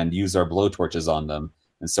ourselves and use our blowtorches on them.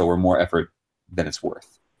 And so we're more effort than it's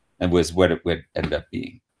worth. And was what it would end up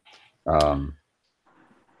being.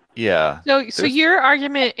 Yeah. So your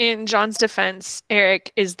argument in John's defense,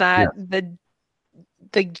 Eric, is that the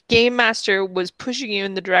game master was pushing you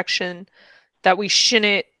in the direction that we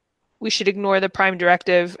should ignore the Prime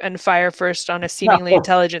Directive and fire first on a seemingly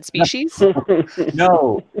intelligent species?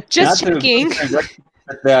 No. Just checking.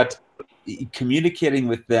 That communicating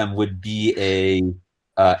with them would be a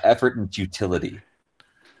effort and futility.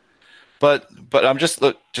 But I'm just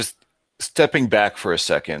stepping back for a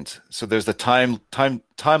second. So there's the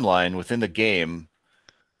timeline within the game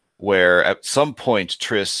where at some point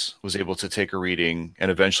Triss was able to take a reading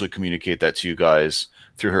and eventually communicate that to you guys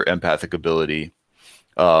through her empathic ability.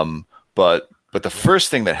 But the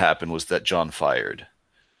first thing that happened was that John fired.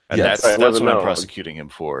 And that's what I'm prosecuting him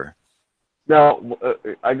for. No,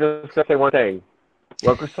 I just got to say one thing.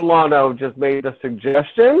 Rocco Solano just made a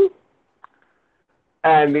suggestion,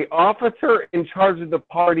 and the officer in charge of the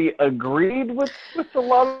party agreed with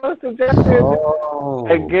Solano's suggestion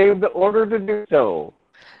and gave the order to do so.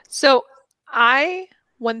 So I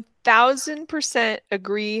 1000%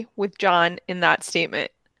 agree with John in that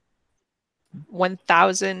statement.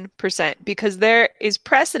 1000%, because there is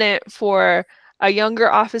precedent for a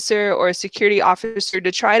younger officer or a security officer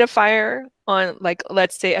to try to fire on, like,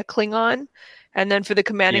 let's say a Klingon, and then for the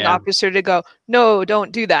commanding officer to go, no,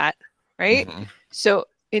 don't do that, right? Mm-hmm. So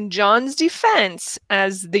in John's defense,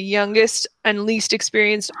 as the youngest and least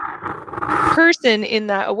experienced person in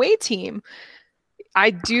that away team,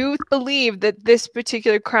 I do believe that this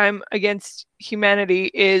particular crime against humanity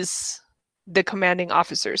is the commanding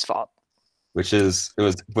officer's fault. Which is,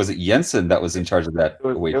 was it Jensen that was in charge of that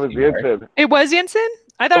away It was team, Jensen. right? It was Jensen?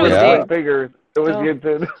 I thought it was Yeah. Dave. Figures. It was Oh.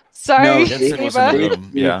 Jensen. Sorry, No, Jensen was in the Ava.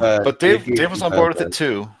 room. Yeah, but Dave was on board with it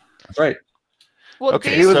too. That's right. Well,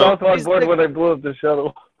 Okay, Dave He was so- also on is board the- when they blew up the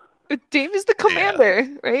shuttle. Dave is the commander,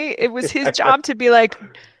 right? It was his job to be like,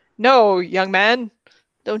 no, young man,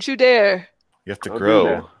 don't you dare. You have to Don't do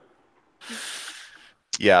grow. that.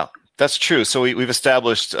 Yeah, that's true. So we've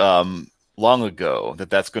established long ago that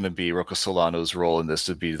that's going to be Rocco Solano's role in this,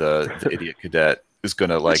 to be the idiot cadet who's going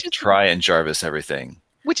to like Which is- try and Jarvis everything.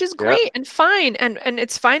 Which is great and fine. And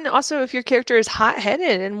it's fine also if your character is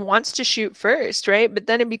hot-headed and wants to shoot first, right? But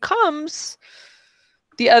then it becomes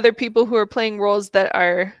the other people who are playing roles that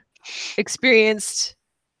are experienced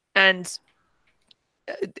and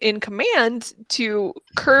in command to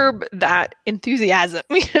curb that enthusiasm,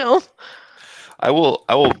 you know? I will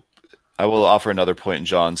offer another point in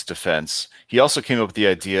John's defense. He also came up with the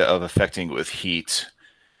idea of affecting it with heat.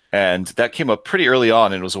 And that came up pretty early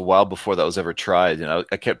on, and it was a while before that was ever tried. And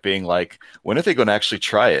I kept being like, when are they going to actually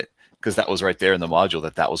try it? Because that was right there in the module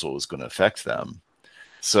that was what was going to affect them.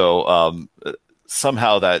 So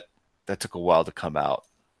somehow that took a while to come out.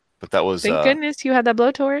 But that was Thank goodness you had that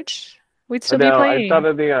blowtorch. We'd still be No, playing.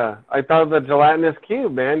 I thought of the gelatinous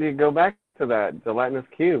cube, man. You go back to that gelatinous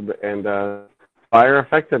cube, and fire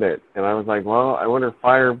affected it. And I was like, well, I wonder if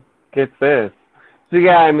fire gets this. So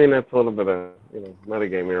yeah, I mean, that's a little bit of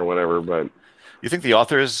metagaming or whatever, but You think the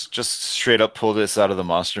authors just straight up pulled this out of the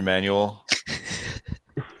monster manual?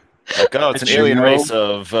 Like, oh, it's an alien race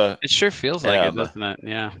of. It sure feels like it, doesn't it?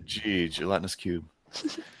 Yeah. Gee, gelatinous cube.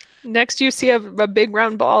 Next, you see a big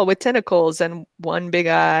round ball with tentacles and one big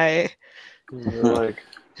eye. like,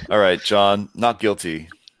 All right, John, not guilty.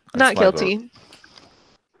 Not That's my guilty. vote.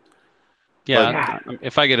 Yeah.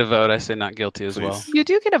 If I get a vote, I say not guilty as well. You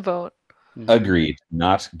do get a vote. Agreed.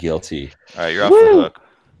 Not guilty. All right, you're off the hook.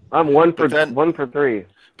 I'm one for three.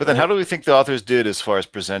 But then, how do we think the authors did as far as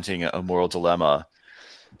presenting a moral dilemma?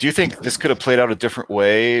 Do you think this could have played out a different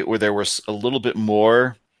way, where there was a little bit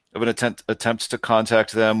more of an attempt to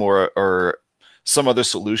contact them, or some other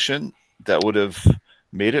solution that would have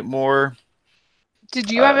made it more? Did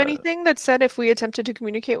you have anything that said if we attempted to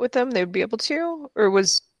communicate with them, they would be able to, or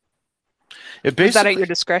was that at your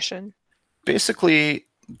discretion? Basically,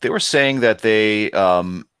 they were saying that they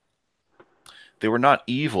were not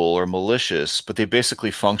evil or malicious, but they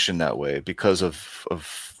basically functioned that way because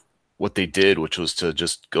of what they did, which was to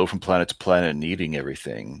just go from planet to planet and eating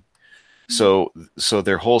everything. So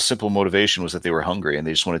their whole simple motivation was that they were hungry and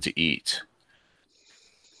they just wanted to eat.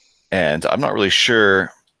 And I'm not really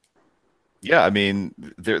sure. Yeah, I mean,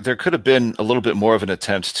 there could have been a little bit more of an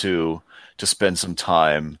attempt to spend some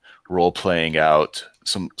time role playing out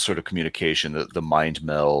some sort of communication, the mind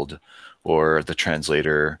meld or the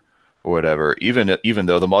translator or whatever. Even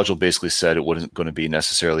though the module basically said it wasn't going to be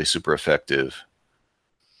necessarily super effective.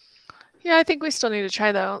 Yeah, I think we still need to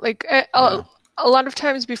try though. Like a lot of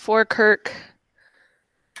times before Kirk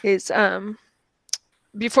decides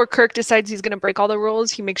he's going to break all the rules,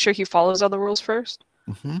 he makes sure he follows all the rules first.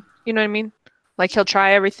 Mm-hmm. You know what I mean? Like he'll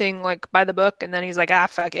try everything like by the book, and then he's like,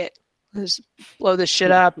 fuck it. Let's blow this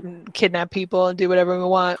shit up and kidnap people and do whatever we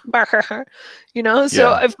want. You know?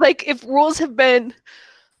 So if rules have been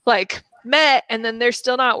like met and then they're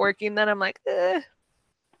still not working, then I'm like, Yeah,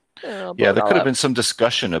 there could have been some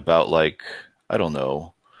discussion about, like, I don't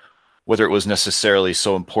know, whether it was necessarily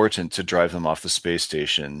so important to drive them off the space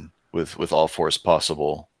station with all force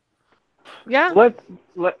possible. Yeah. Let's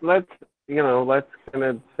kind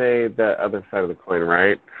of say the other side of the coin,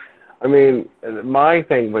 right? I mean, my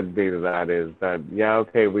thing would be to that is that, yeah,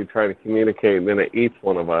 okay, we try to communicate and then it eats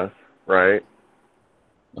one of us, right?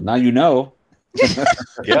 Well, now you know. Yeah,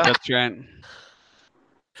 that's right.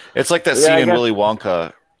 It's like that scene in Willy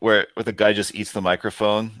Wonka where the guy just eats the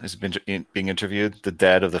microphone as being interviewed, the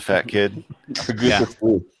dad of the fat kid. Yeah.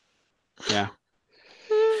 Yeah.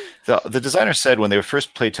 The designer said when they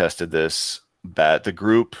first play tested this, that the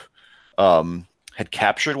group had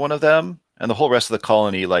captured one of them, and the whole rest of the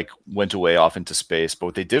colony went away off into space. But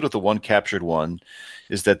what they did with the one captured one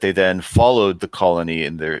is that they then followed the colony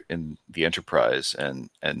in the Enterprise and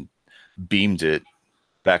beamed it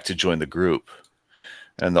back to join the group.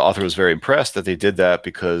 And the author was very impressed that they did that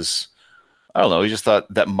because, I don't know, he just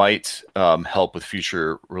thought that might help with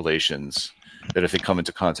future relations. that if they come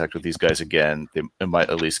into contact with these guys again, it might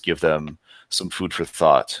at least give them some food for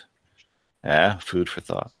thought. Food for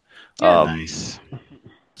thought. Yeah, nice.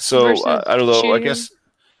 So I don't know. I guess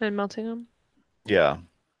and melting them. Yeah,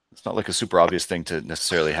 it's not like a super obvious thing to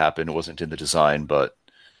necessarily happen. It wasn't in the design, but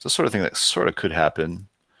it's the sort of thing that sort of could happen.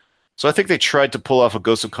 So I think they tried to pull off a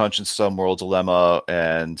Ghost of Conscience style moral dilemma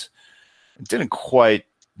and didn't quite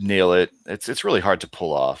nail it. It's really hard to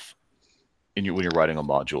pull off when you're writing a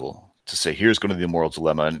module to say here's going to be the moral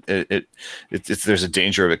dilemma, and there's a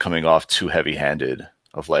danger of it coming off too heavy-handed.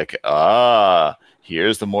 Of like,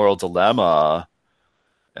 here's the moral dilemma,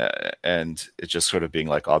 and it just sort of being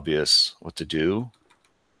like obvious what to do,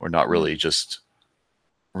 or not really just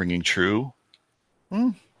ringing true.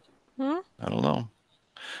 I don't know.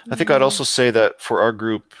 I think I'd also say that for our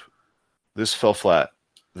group, this fell flat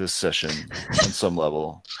this session on some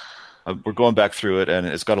level. We're going back through it, and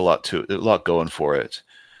it's got a lot going for it.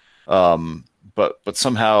 But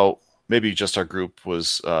somehow maybe just our group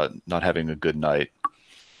was not having a good night.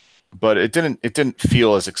 But it didn't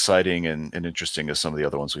feel as exciting and interesting as some of the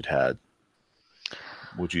other ones we'd had.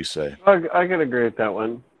 Would you say? I can agree with that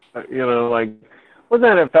one. Like, wasn't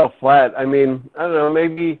that it fell flat? I mean, I don't know,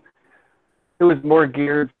 maybe it was more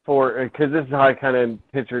geared for, because this is how I kind of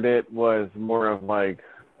pictured it, was more of like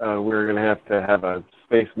we were going to have a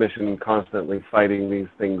space mission constantly fighting these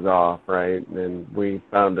things off, right? And we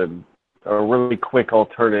found a really quick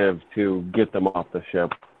alternative to get them off the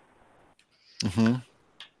ship. Mm-hmm.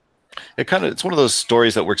 It's one of those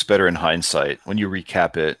stories that works better in hindsight when you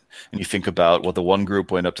recap it and you think about, well, the one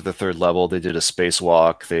group went up to the 3rd level, they did a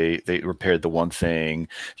spacewalk, they repaired the one thing,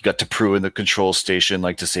 you got to Prue in the control station,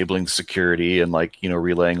 like disabling the security and like,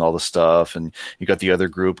 relaying all the stuff, and you got the other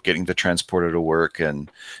group getting the transporter to work, and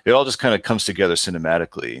it all just kind of comes together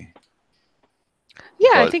cinematically.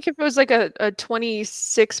 Yeah, I think if it was like a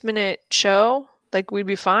 26-minute show, like we'd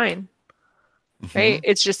be fine. Right?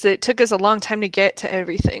 It's just that it took us a long time to get to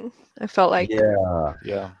everything. I felt like.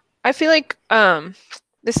 Yeah. I feel like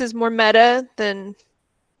this is more meta than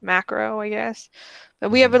macro, I guess. But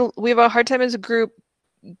we have a hard time as a group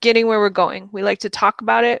getting where we're going. We like to talk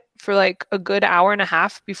about it for like a good hour and a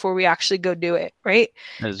half before we actually go do it, right?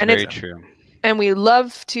 That's very true. And we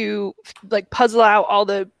love to like puzzle out all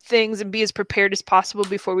the things and be as prepared as possible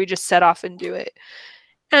before we just set off and do it.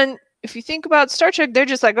 And if you think about Star Trek, they're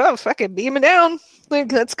just like, oh, fucking beam it down.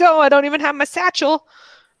 Like, let's go. I don't even have my satchel.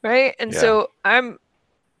 Right. And so I'm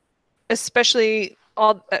especially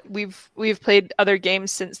we've played other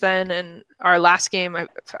games since then. And our last game,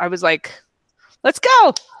 I was like, let's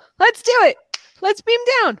go. Let's do it. Let's beam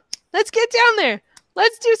down. Let's get down there.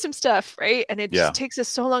 Let's do some stuff. Right. And it just takes us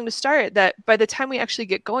so long to start that by the time we actually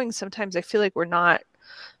get going, sometimes I feel like we're not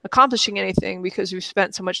accomplishing anything because we've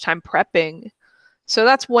spent so much time prepping. So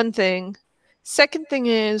that's one thing. Second thing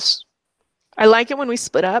is, I like it when we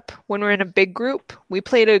split up, when we're in a big group. We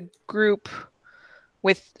played a group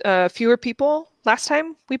with fewer people last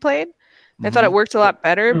time we played. I thought it worked a lot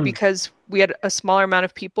better because we had a smaller amount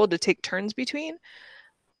of people to take turns between.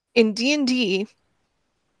 In D&D,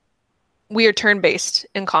 we are turn-based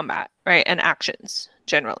in combat, right? And actions,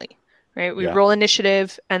 generally, right? We roll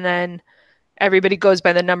initiative, and then everybody goes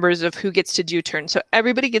by the numbers of who gets to do turns. So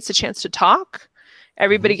everybody gets a chance to talk.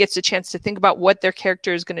 Everybody gets a chance to think about what their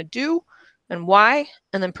character is going to do and why,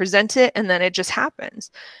 and then present it, and then it just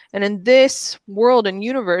happens. And in this world and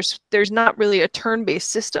universe, there's not really a turn-based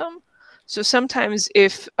system. So sometimes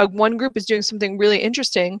if one group is doing something really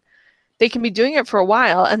interesting, they can be doing it for a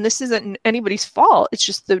while, and this isn't anybody's fault. It's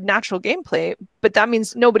just the natural gameplay, but that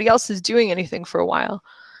means nobody else is doing anything for a while.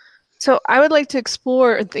 So I would like to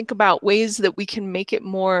explore and think about ways that we can make it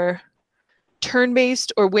more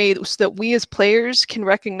turn-based, or ways that we as players can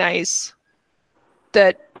recognize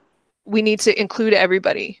that we need to include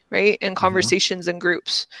everybody, right, in conversations and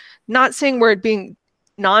groups. Not saying we're being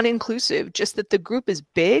non-inclusive, just that the group is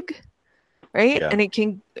big, right?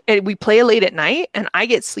 And we play late at night, and I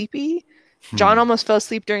get sleepy. John almost fell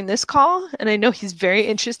asleep during this call, and I know he's very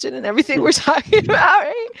interested in everything we're talking about,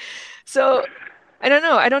 right? So I don't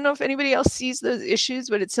know. I don't know if anybody else sees those issues,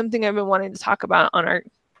 but it's something I've been wanting to talk about on our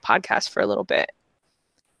podcast for a little bit.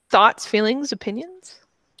 Thoughts, feelings, opinions?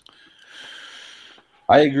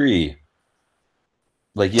 I agree.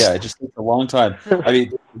 Like, it just takes a long time. I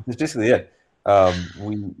mean, it's basically it.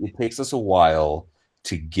 It takes us a while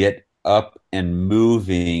to get up and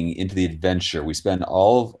moving into the adventure. We spend a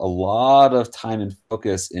lot of time and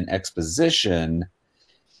focus in exposition,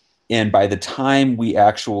 and by the time we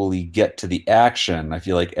actually get to the action, I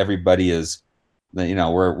feel like everybody is,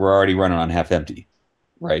 we're already running on half empty,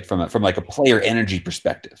 right? From like a player energy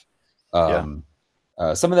perspective.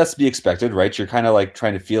 Some of that's to be expected, right? You're kind of like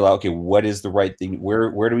trying to feel out, okay, what is the right thing? Where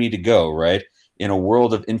do we need to go, right? In a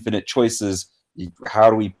world of infinite choices, what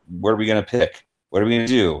are we going to pick? What are we going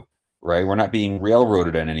to do, right? We're not being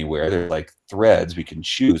railroaded in anywhere. There's like threads we can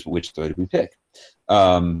choose which thread we pick.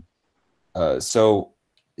 But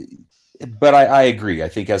I agree. I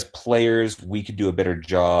think as players, we could do a better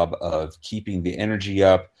job of keeping the energy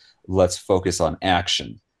up. Let's focus on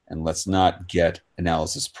action. And let's not get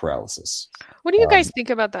analysis paralysis. What do you guys think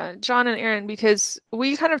about that, John and Aaron? Because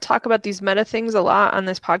we kind of talk about these meta things a lot on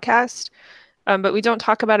this podcast, but we don't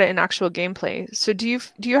talk about it in actual gameplay. So do you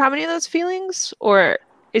have any of those feelings, or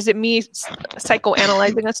is it me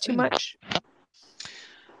psychoanalyzing us too much?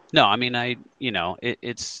 No, I mean,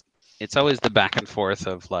 it's always the back and forth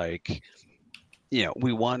of like,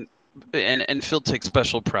 we want, and Phil takes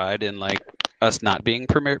special pride in like us not being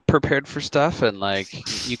prepared for stuff, and like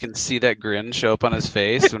you can see that grin show up on his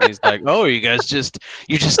face when he's like, "Oh, you just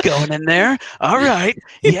going in there? All right,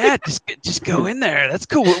 yeah, just go in there. That's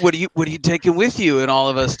cool. What are you taking with you?" And all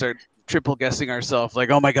of us start triple guessing ourselves,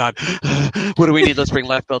 like, "Oh my god, what do we need? Let's bring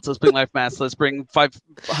life belts. Let's bring life masks. Let's bring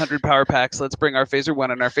 500 power packs. Let's bring our phaser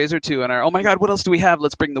 1 and our phaser 2 and our, oh my god, what else do we have?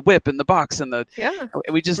 Let's bring the whip and the box and the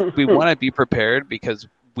we want to be prepared because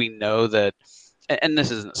we know that." And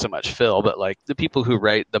this isn't so much Phil, but like the people who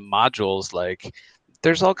write the modules, like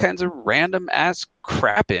there's all kinds of random ass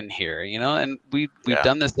crap in here, and we've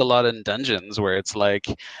done this a lot in dungeons where it's like,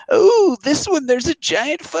 oh, this one there's a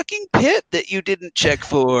giant fucking pit that you didn't check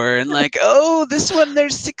for, and like, oh, this one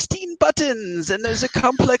there's 16 buttons and there's a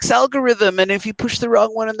complex algorithm, and if you push the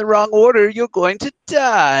wrong one in the wrong order you're going to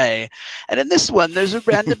die, and in this one there's a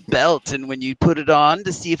random belt, and when you put it on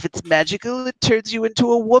to see if it's magical it turns you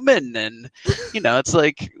into a woman, and it's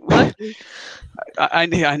like what? I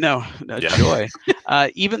know, joy.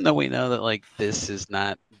 Even though we know that like this is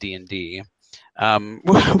not D&D,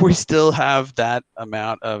 we still have that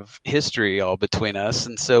amount of history all between us,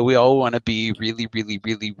 and so we all want to be really, really,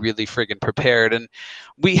 really, really friggin' prepared. And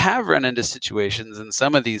we have run into situations in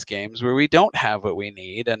some of these games where we don't have what we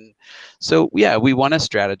need, and so we want to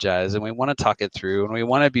strategize and we want to talk it through and we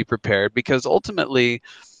want to be prepared because ultimately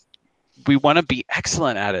we want to be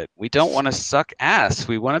excellent at it. We don't want to suck ass.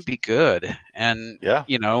 We want to be good. And,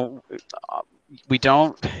 you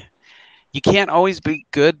can't always be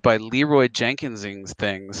good by Leroy Jenkinsing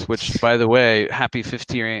things, which, by the way, happy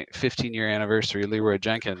 15-year anniversary, Leroy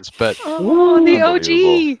Jenkins. But the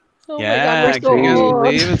OG. Oh yeah, my God, can you guys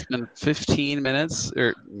believe it's been 15 minutes?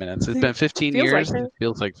 It's been 15 years. Like it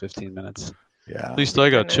feels like 15 minutes. Yeah. At least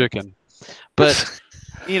I got chicken. But,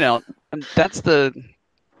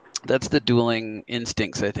 that's the dueling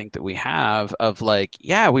instincts I think that we have of like,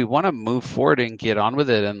 we want to move forward and get on with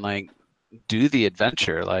it and like do the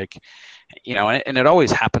adventure, like, and it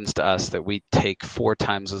always happens to us that we take 4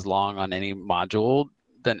 times as long on any module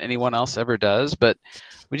than anyone else ever does, but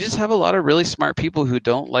we just have a lot of really smart people who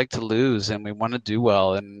don't like to lose and we want to do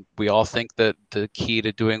well, and we all think that the key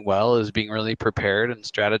to doing well is being really prepared and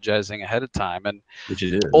strategizing ahead of time, and which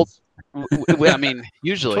it is. I mean,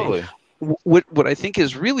 usually. Totally. What I think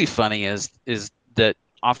is really funny is that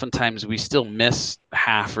oftentimes we still miss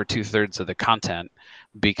half or 2/3 of the content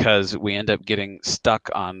because we end up getting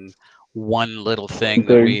stuck on one little thing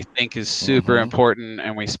that we think is super important,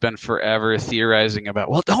 and we spend forever theorizing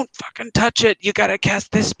about, well, don't fucking touch it. You got to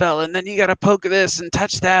cast this spell, and then you got to poke this and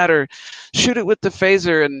touch that, or shoot it with the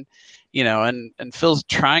phaser, and and Phil's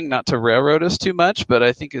trying not to railroad us too much, but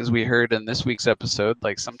I think as we heard in this week's episode,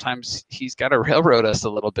 like sometimes he's got to railroad us a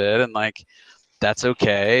little bit, and like that's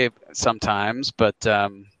okay sometimes. But I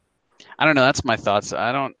don't know. That's my thoughts.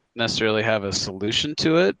 I don't necessarily have a solution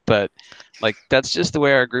to it, but like that's just the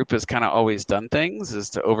way our group has kind of always done things, is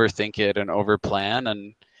to overthink it and overplan.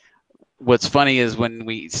 And what's funny is when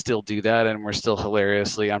we still do that and we're still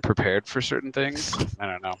hilariously unprepared for certain things. I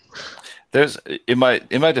don't know. There's in my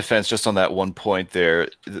defense, just on that one point there,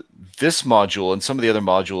 this module and some of the other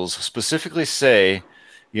modules specifically say,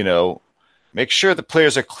 make sure the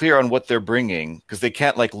players are clear on what they're bringing, because they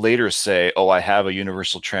can't like later say, oh, I have a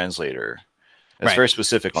universal translator. It's very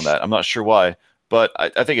specific on that. I'm not sure why, but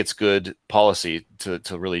I think it's good policy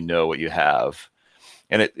to really know what you have.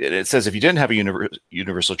 And it says if you didn't have a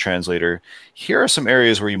universal translator, here are some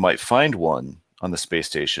areas where you might find one on the space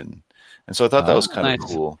station. And so I thought that was kind of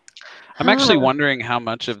cool. I'm actually wondering how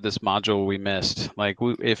much of this module we missed. Like,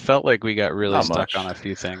 it felt like we got really stuck on a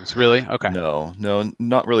few things. Really? Okay. No,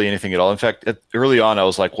 not really anything at all. In fact, early on, I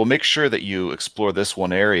was like, well, make sure that you explore this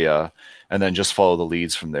one area and then just follow the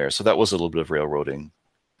leads from there. So that was a little bit of railroading.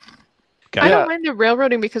 I don't mind the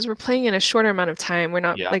railroading because we're playing in a shorter amount of time. We're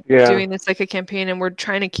not doing this like a campaign, and we're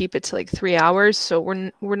trying to keep it to like 3 hours. So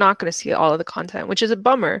we're not going to see all of the content, which is a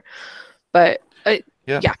bummer. But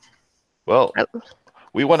yeah. Well,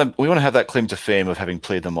 we want to have that claim to fame of having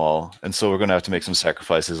played them all, and so we're going to have to make some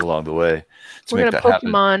sacrifices along the way to we're make going that to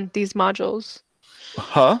Pokemon these modules.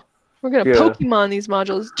 Huh? We're going to Pokemon these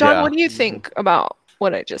modules. John, what do you think about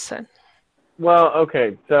what I just said? Well,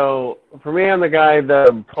 okay, so for me, I'm the guy,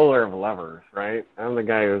 the puller of levers, right? I'm the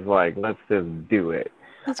guy who's like, let's just do it.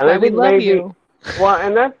 That's why we love you. Well,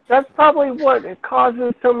 and that's probably what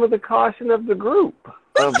causes some of the caution of the group.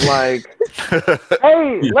 Of like,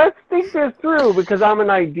 hey, let's think this through, because I'm an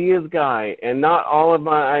ideas guy, and not all of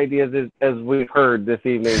my ideas, as we've heard this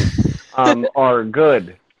evening, are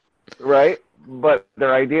good, right? But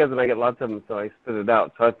they're ideas, and I get lots of them, so I spit it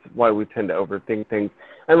out. So that's why we tend to overthink things.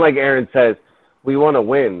 And like Aaron says, we want to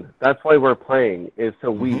win. That's why we're playing, is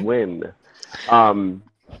so we win. So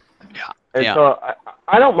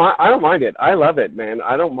I don't mind it. I love it, man.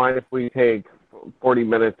 I don't mind if we take 40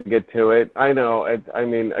 minutes to get to it. I know.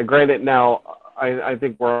 Granted, now I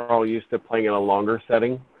think we're all used to playing in a longer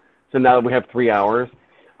setting. So now that we have 3 hours,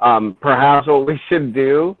 perhaps what we should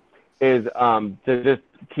do is to just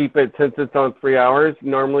keep it, since it's on 3 hours.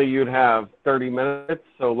 Normally you'd have 30 minutes.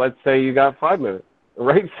 So let's say you got 5 minutes.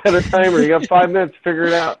 Right, set a timer. You got 5 minutes. Figure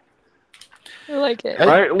it out. I like it.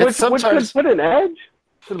 Right, which could put an edge.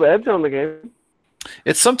 Put an edge on the game.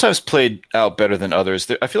 It's sometimes played out better than others.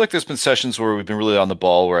 I feel like there's been sessions where we've been really on the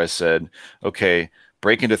ball, where I said, "Okay,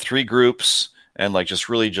 break into 3 groups and like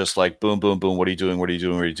just like boom, boom, boom. What are you doing? What are you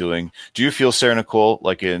doing? What are you doing?" Do you feel, Sarah Nicole,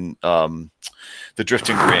 like in the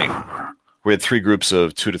Drifting Ring, we had 3 groups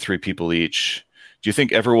of 2 to 3 people each? Do you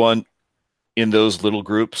think everyone in those little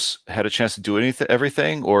groups had a chance to do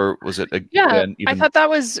everything, or was it I thought that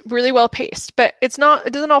was really well paced, but it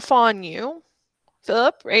doesn't all fall on you,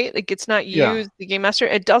 Philip, right? Like, it's not you, the game master.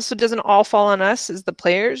 It also doesn't all fall on us as the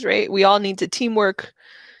players, right? We all need to teamwork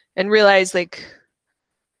and realize, like,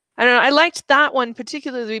 I don't know, I liked that one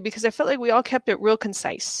particularly because I felt like we all kept it real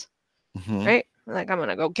concise, right? Like, I'm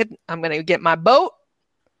gonna get my boat.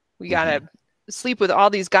 We gotta sleep with all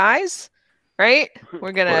these guys, right?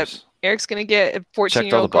 Eric's gonna get a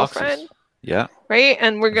 14-year-old girlfriend. Yeah. Right?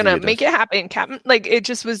 And we're gonna make it happen, Captain. Like, it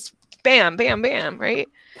just was bam, bam, bam, right?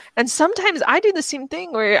 And sometimes I do the same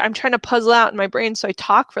thing where I'm trying to puzzle out in my brain, so I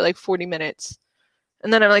talk for like 40 minutes.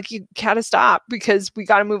 And then I'm like, you gotta stop because we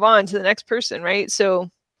gotta move on to the next person, right? So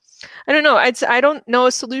I don't know. I don't know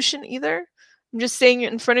a solution either. I'm just saying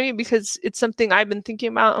it in front of you because it's something I've been thinking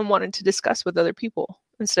about and wanted to discuss with other people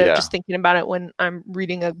instead of just thinking about it when I'm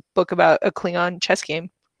reading a book about a Klingon chess game.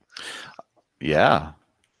 Yeah.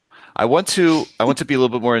 I want to be a little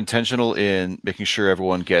bit more intentional in making sure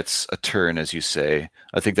everyone gets a turn, as you say.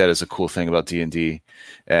 I think that is a cool thing about D&D.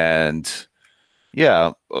 And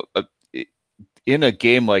yeah, in a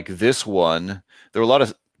game like this one, there were a lot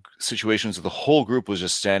of situations where the whole group was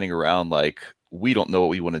just standing around like, we don't know what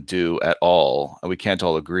we want to do at all, and we can't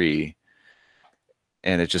all agree.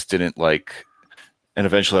 And it just didn't and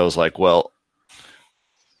eventually I was like, well,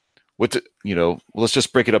 let's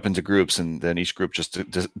just break it up into groups, and then each group just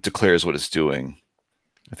declares what it's doing.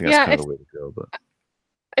 I think that's kind of the way to go. But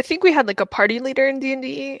I think we had like a party leader in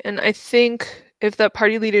D&D, and I think if that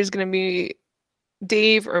party leader is going to be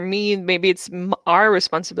Dave or me, maybe it's our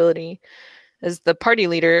responsibility as the party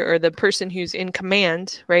leader or the person who's in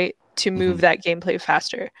command, right, to move that gameplay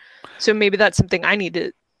faster. So maybe that's something I need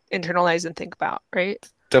to internalize and think about, right?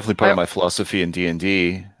 Definitely part of my philosophy in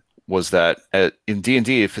D&D was that in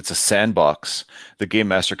D&D, if it's a sandbox, the game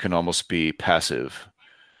master can almost be passive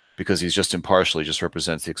because he's just impartially just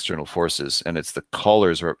represents the external forces, and it's the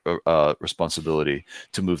caller's responsibility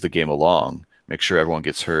to move the game along, make sure everyone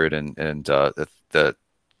gets heard, and that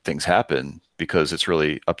things happen, because it's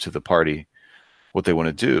really up to the party what they want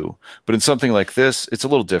to do. But in something like this, it's a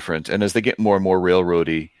little different, and as they get more and more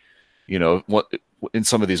railroady, in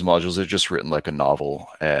some of these modules, they're just written like a novel,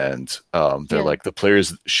 and they're like, the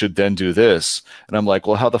players should then do this. And I'm like,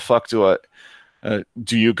 well, how the fuck do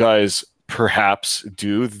you guys perhaps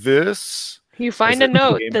do this? You find a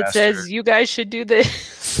note that says you guys should do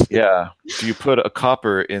this. Yeah. Do you put a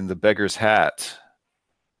copper in the beggar's hat?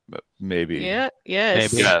 Maybe. Yeah.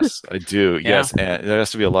 Yes. Maybe. Yes, I do. Yeah. Yes. And there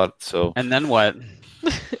has to be a lot. So. And then what?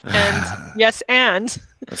 And yes, and.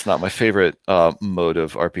 That's not my favorite mode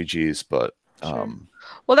of RPGs, but. Sure.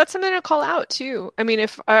 Well, that's something to call out too. I mean,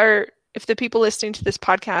 if the people listening to this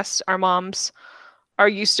podcast, our moms, are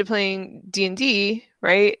used to playing D&D,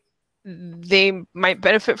 right? They might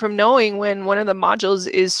benefit from knowing when one of the modules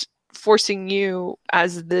is forcing you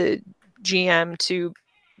as the GM to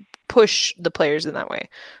push the players in that way,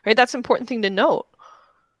 right? That's an important thing to note.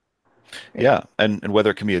 Yeah, and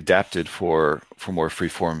whether it can be adapted for more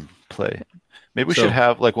freeform play. Maybe we should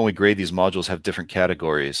have, like, when we grade these modules, have different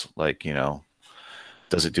categories, like,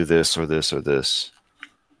 does it do this or this or this?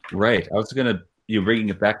 Right. I was gonna bringing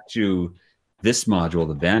it back to this module,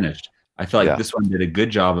 the Banished. I feel like this one did a good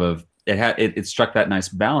job of it struck that nice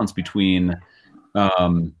balance between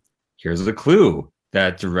here's a clue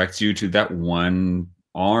that directs you to that one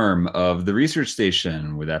arm of the research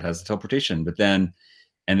station where that has teleportation,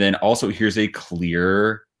 and then also here's a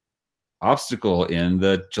clear obstacle in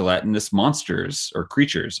the gelatinous monsters or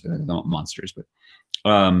creatures, not monsters, but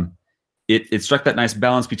it struck that nice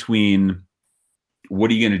balance between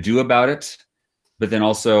what are you going to do about it, but then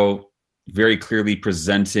also very clearly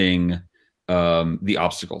presenting the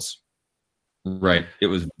obstacles. Right. It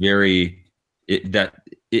was it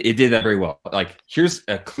did that very well. Like, here's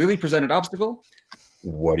a clearly presented obstacle.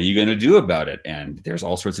 What are you going to do about it? And there's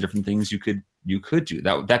all sorts of different things you could do.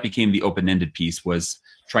 That became the open-ended piece, was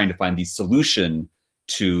trying to find the solution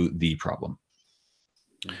to the problem.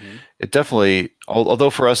 Mm-hmm. It definitely,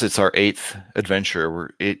 although for us it's our 8th adventure, we're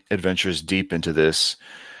 8 adventures deep into this.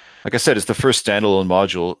 Like I said, it's the first standalone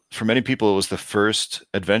module. For many people, it was the first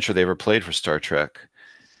adventure they ever played for Star Trek.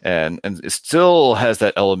 And it still has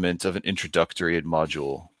that element of an introductory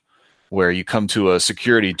module where you come to a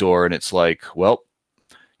security door and it's like, well,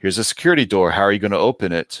 here's a security door. How are you going to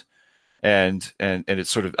open it? And it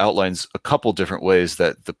sort of outlines a couple different ways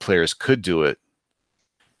that the players could do it.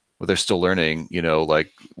 Well, they're still learning,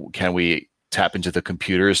 like, can we tap into the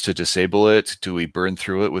computers to disable it? Do we burn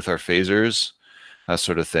through it with our phasers? That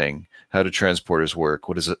sort of thing. How do transporters work?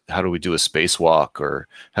 What is it? How do we do a spacewalk? Or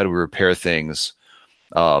how do we repair things?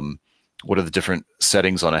 What are the different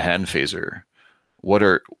settings on a hand phaser?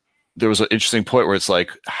 There was an interesting point where it's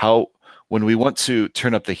like, when we want to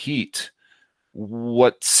turn up the heat,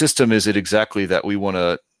 what system is it exactly that we want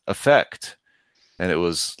to affect? And it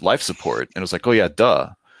was life support. And it was like, oh yeah,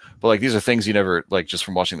 duh. But like, these are things you never, like, just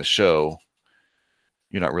from watching the show,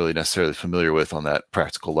 you're not really necessarily familiar with on that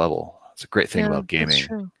practical level. It's a great thing about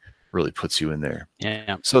gaming. Really puts you in there.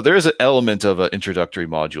 Yeah. So there is an element of an introductory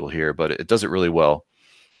module here, but it does it really well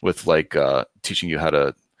with, like, teaching you how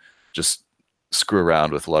to just screw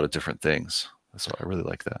around with a lot of different things. So I really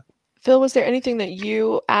like that. Phil, was there anything that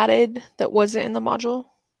you added that wasn't in the module?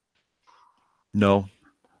 No.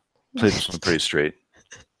 Played this one pretty straight.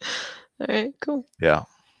 All right, cool. Yeah.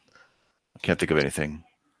 I can't think of anything.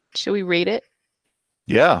 Should we rate it?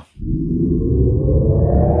 Yeah.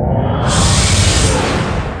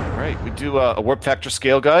 All right, we do a warp factor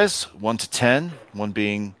scale, guys. 1 to 10. 1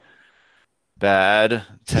 being bad,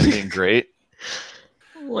 10 being great.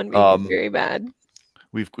 1 being very bad.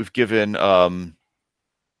 We've given the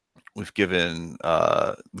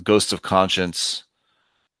Ghost of Conscience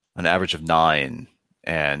an average of 9,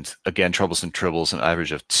 and again, Troublesome Tribbles an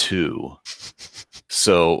average of 2.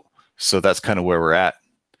 So that's kind of where we're at.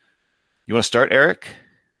 You want to start, Eric?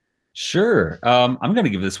 Sure. I'm going to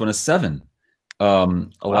give this one a 7. A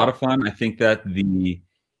lot of fun. I think that the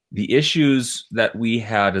issues that we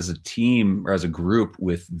had as a team or as a group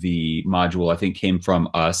with the module, I think, came from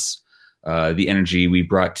us. The energy we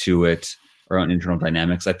brought to it, our own internal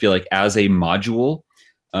dynamics. I feel like as a module,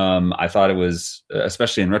 I thought it was,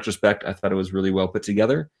 especially in retrospect, I thought it was really well put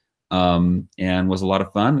together, and was a lot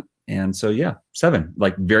of fun. And so, yeah, 7,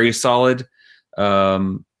 like, very solid.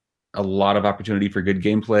 A lot of opportunity for good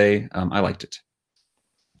gameplay. I liked it.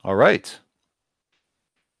 All right.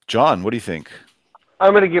 John, what do you think?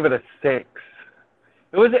 I'm going to give it a 6.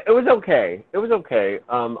 It was okay. It was okay.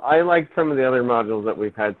 I liked some of the other modules that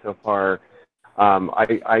we've had so far.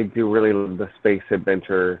 I do really love the space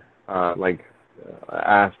adventure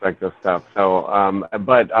aspect of stuff. So,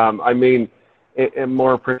 I mean, it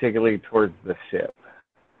more particularly towards the ship,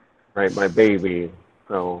 right? My baby.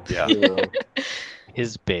 So yeah,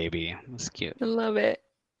 his baby. That's cute. I love it.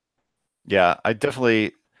 Yeah, I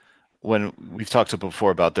definitely. When we've talked before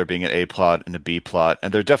about there being an A plot and a B plot,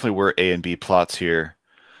 and there definitely were A and B plots here,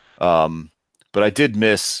 but I did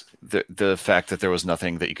miss the fact that there was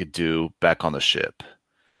nothing that you could do back on the ship.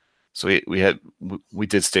 So we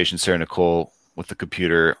did station Sarah Nicole with the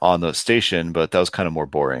computer on the station, but that was kind of more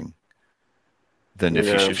boring than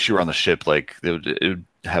if she were on the ship. Like, it would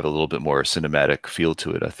have a little bit more cinematic feel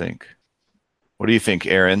to it, I think. What do you think,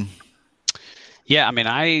 Aaron? Yeah, I mean,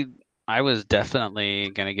 I was definitely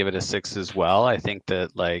going to give it a 6 as well. I think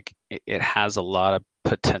that, like, it has a lot of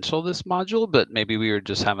potential, this module, but maybe we were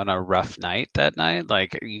just having a rough night that night.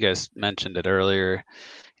 Like you guys mentioned it earlier,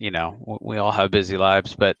 we all have busy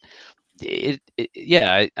lives, but I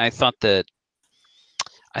thought that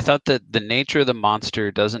I thought that the nature of the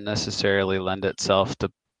monster doesn't necessarily lend itself to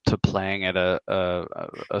playing at a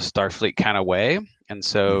Starfleet kind of way, and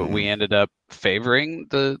so we ended up favoring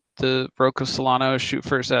the Rocco Solano shoot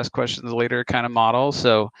first, ask questions later kind of model.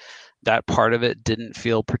 So that part of it didn't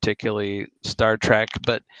feel particularly Star Trek,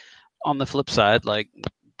 but on the flip side, like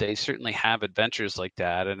they certainly have adventures like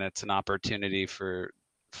that, and it's an opportunity for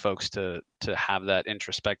folks to have that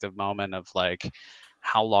introspective moment of like,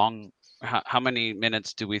 how many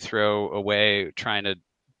minutes do we throw away trying to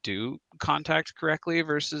do contact correctly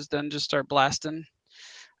versus then just start blasting,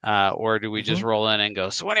 or do we just roll in and go,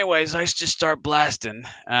 so anyways, let's just start blasting?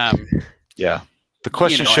 Yeah, the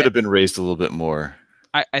question should have been raised a little bit more.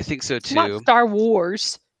 I think so too. Not Star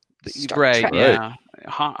Wars. Right, Trek. yeah.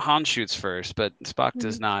 Han shoots first, but Spock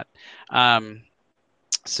does not.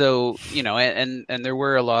 So, and there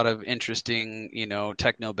were a lot of interesting,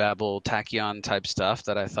 technobabble, tachyon type stuff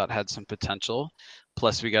that I thought had some potential.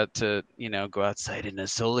 Plus, we got to, go outside in a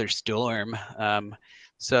solar storm.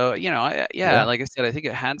 So, like I said, I think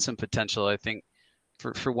it had some potential. I think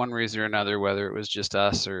for one reason or another, whether it was just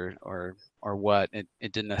us or what, it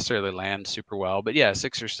didn't necessarily land super well. But yeah,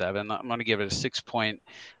 6 or 7. I'm going to give it a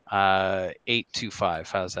 6.825.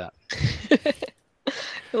 How's that?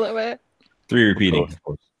 I love it. 3 repeating.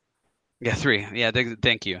 Yeah, 3. Yeah,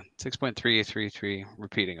 thank you. 6.333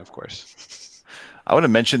 repeating, of course. I want to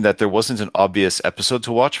mention that there wasn't an obvious episode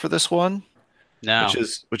to watch for this one. No.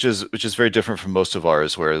 Which is very different from most of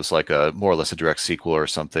ours, where it was like a more or less a direct sequel or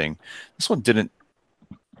something. This one didn't.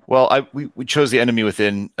 Well, we chose The Enemy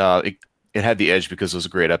Within. It had the edge because it was a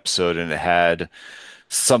great episode and it had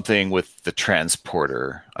something with the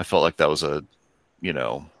transporter. I felt like that was a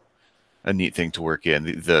neat thing to work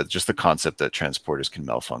in. Just the concept that transporters can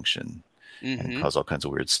malfunction and cause all kinds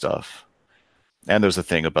of weird stuff. And there's a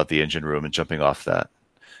thing about the engine room and jumping off that.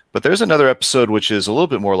 But there's another episode which is a little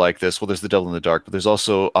bit more like this. Well, there's The Devil in the Dark, but there's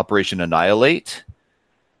also Operation Annihilate,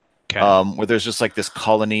 where there's just like this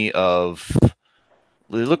colony of,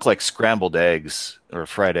 they look like scrambled eggs or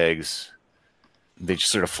fried eggs. They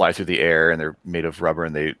just sort of fly through the air and they're made of rubber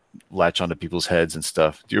and they latch onto people's heads and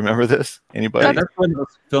stuff. Do you remember this? Anybody? That's when it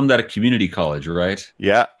was filmed at a community college, right?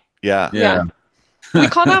 Yeah. We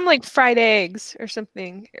call them like fried eggs or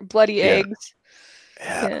something, bloody eggs.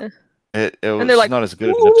 Yeah. It was like, not as good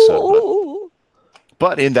an episode.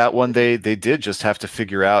 But in that one, they did just have to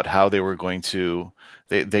figure out how they were going to.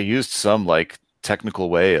 They used some like technical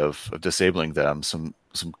way of disabling them, some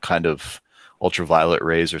kind of ultraviolet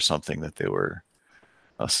rays or something that they were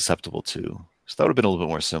susceptible to. So that would have been a little bit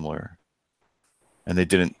more similar. And they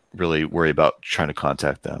didn't really worry about trying to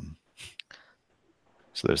contact them.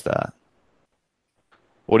 So there's that.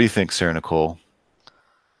 What do you think, Sarah Nicole?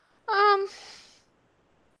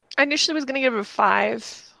 I initially was going to give it a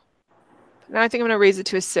 5. Now I think I'm going to raise it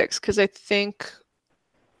to a 6 because I think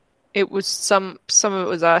it was some of it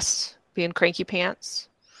was us being cranky pants.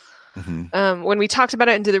 When we talked about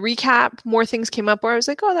it and did the recap, more things came up where I was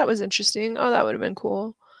like, oh, that was interesting. Oh, that would have been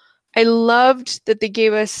cool. I loved that they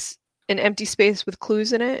gave us an empty space with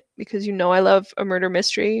clues in it because I love a murder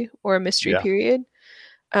mystery or a mystery period.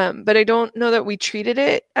 But I don't know that we treated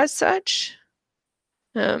it as such,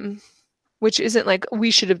 which isn't like we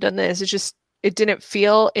should have done this. It's just it didn't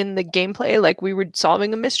feel in the gameplay like we were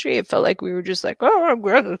solving a mystery. It felt like we were just like, oh, I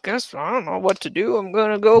guess I don't know what to do. I'm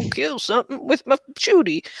gonna go kill something with my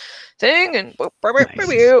shooty thing and My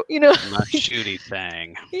shooty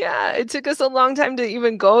thing. Yeah, it took us a long time to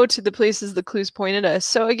even go to the places the clues pointed us.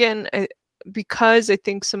 So again, because I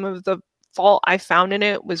think some of the fault I found in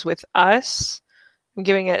it was with us, I'm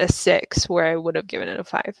giving it a 6 where I would have given it a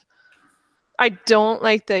 5. I don't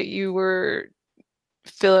like that you were,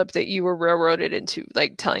 Philip, that you were railroaded into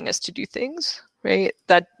like telling us to do things, right?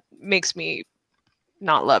 That makes me I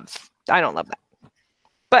don't love that.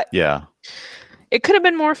 But yeah, it could have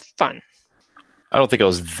been more fun. I don't think I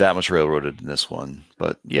was that much railroaded in this one,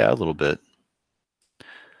 but yeah, a little bit.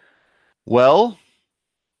 Well,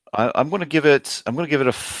 I'm going to give it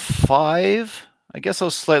a 5. I guess I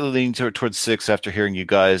was slightly leaning towards 6 after hearing you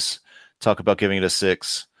guys talk about giving it a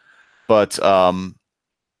 6. But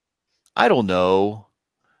I don't know.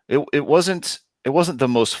 It wasn't the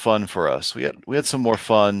most fun for us. We had some more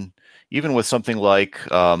fun, even with something like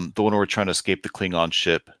the one where we're trying to escape the Klingon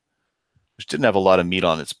ship, which didn't have a lot of meat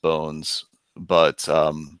on its bones. But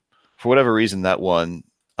for whatever reason, that one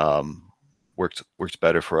worked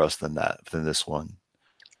better for us than this one.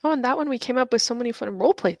 Oh, and that one we came up with so many fun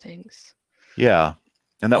roleplay things. Yeah,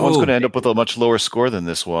 and that one's going to end up with a much lower score than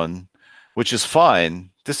this one, which is fine.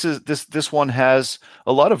 This one has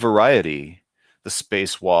a lot of variety. The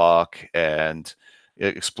spacewalk and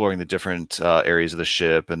exploring the different areas of the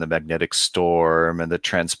ship and the magnetic storm and the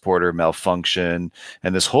transporter malfunction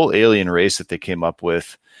and this whole alien race that they came up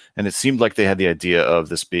with. And it seemed like they had the idea of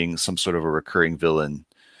this being some sort of a recurring villain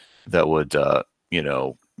that would,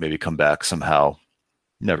 maybe come back somehow.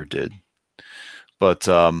 Never did. But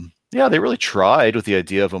yeah, they really tried with the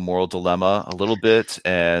idea of a moral dilemma a little bit,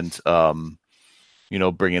 and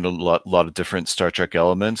bring in a lot of different Star Trek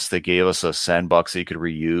elements. They gave us a sandbox that you could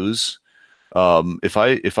reuse.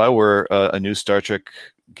 If I were a new Star Trek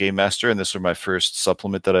game master and this were my first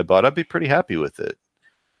supplement that I bought, I'd be pretty happy with it.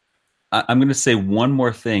 I'm going to say one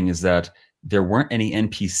more thing is that there weren't any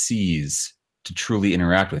NPCs to truly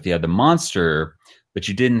interact with. You had the monster, but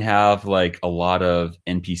you didn't have like a lot of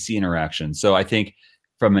NPC interaction. So I think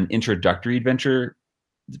from an introductory adventure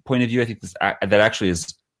point of view, I think that actually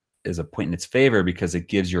is a point in its favor, because it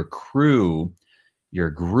gives your crew, your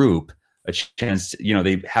group, a chance to,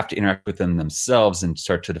 they have to interact with them themselves and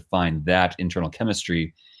start to define that internal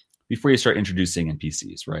chemistry before you start introducing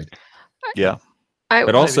NPCs, right? Yeah.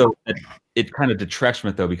 But also, it kind of detracts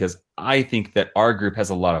from it, though, because I think that our group has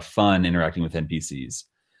a lot of fun interacting with NPCs.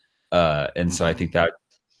 And so I think that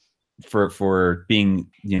for being,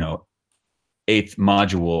 8th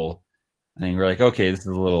module, I think we're like, okay, this is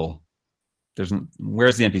a little,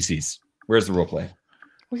 where's the NPCs? Where's the role play?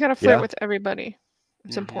 We got to flirt with everybody.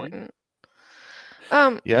 It's important.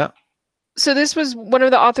 Yeah. So this was, one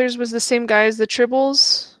of the authors was the same guy as the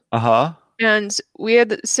Tribbles. Uh-huh. And we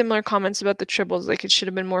had similar comments about the Tribbles. Like, it should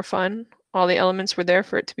have been more fun. All the elements were there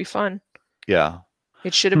for it to be fun. Yeah.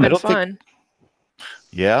 It should have been fun.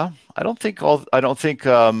 I don't think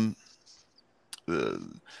the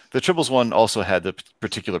Tribbles one also had the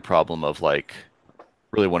particular problem of like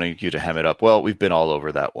really wanting you to hem it up. Well, we've been all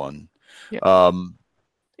over that one. Yeah.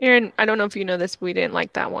 Aaron, I don't know if you know this, but we didn't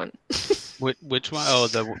like that one. Which one? Oh,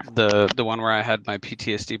 the one where I had my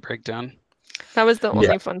PTSD breakdown. That was the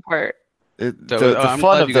only fun part. I'm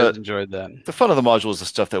glad you guys enjoyed that. The fun of the module is the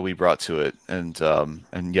stuff that we brought to it,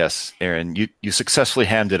 and yes, Aaron, you successfully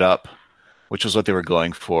hammed it up, which was what they were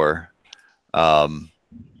going for. But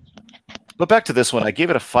back to this one, I gave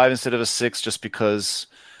it a 5 instead of a 6, just because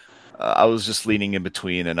I was just leaning in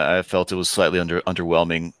between, and I felt it was slightly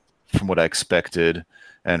underwhelming from what I expected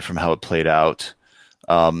and from how it played out.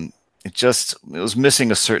 It was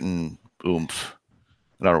missing a certain oomph,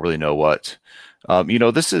 and I don't really know what.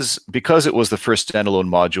 This is, because it was the first standalone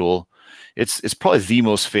module, it's probably the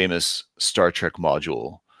most famous Star Trek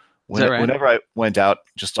module. Whenever I went out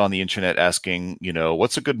just on the internet asking,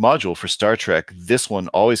 what's a good module for Star Trek, this one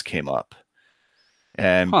always came up.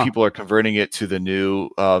 And people are converting it to the new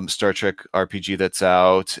Star Trek RPG that's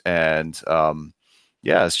out. And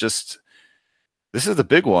it's just, this is the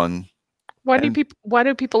big one. Why do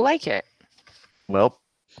people like it? Well,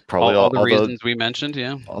 probably all the reasons we mentioned,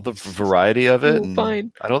 all the variety of it.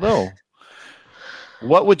 Fine. I don't know.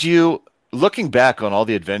 What would you, looking back on all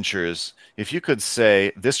the adventures, if you could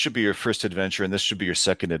say this should be your first adventure and this should be your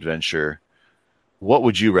second adventure, what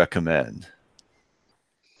would you recommend?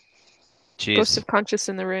 Ghost of Conscious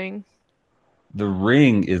in the Ring. The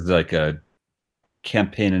Ring is like a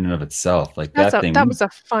campaign in and of itself. Like that was a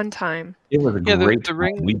fun time. It was a great. The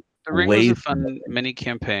Ring was a fun mini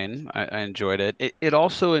campaign. I enjoyed it. It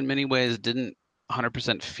also, in many ways, didn't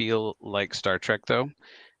 100% feel like Star Trek, though.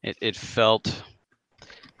 It felt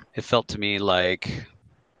to me like,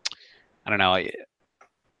 I don't know.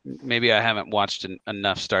 Maybe I haven't watched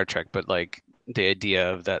enough Star Trek, but like the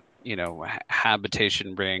idea of that,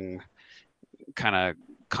 habitation ring kind of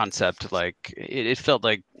concept, like it felt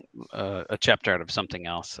like a chapter out of something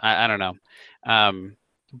else. I don't know.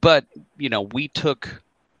 But we took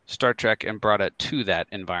Star Trek and brought it to that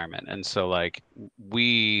environment, and so like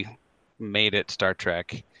we made it Star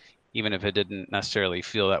Trek, even if it didn't necessarily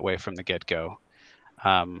feel that way from the get-go.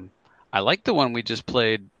 I like the one we just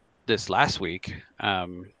played this last week,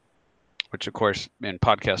 which of course in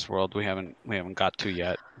podcast world we haven't got to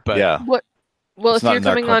yet. But well, if you're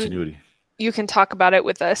coming on, you can talk about it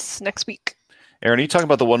with us next week. Aaron, are you talking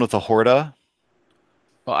about the one with the Horta?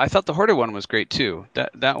 Well, I thought the Horta one was great too.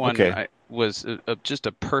 That one was just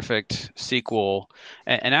a perfect sequel.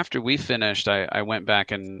 And after we finished, I went back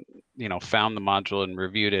and found the module and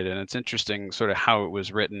reviewed it, and it's interesting sort of how it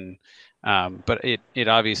was written. But it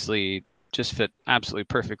obviously just fit absolutely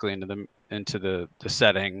perfectly into the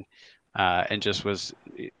setting, and just was.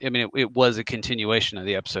 I mean, it was a continuation of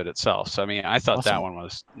the episode itself. So I mean, I thought that one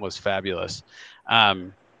was fabulous.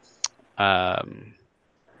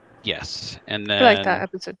 Yes, and then I like that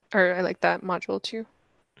episode, or I like that module too.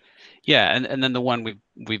 Yeah, and then the one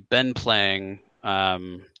we've been playing,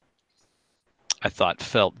 I thought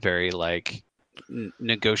felt very like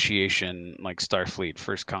negotiation, like Starfleet,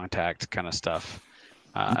 First Contact kind of stuff.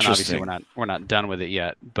 And obviously we're not done with it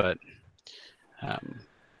yet, but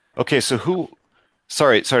okay. So who?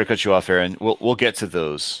 Sorry to cut you off, Aaron. We'll get to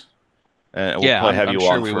those. We'll probably have you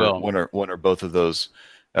on for one or both of those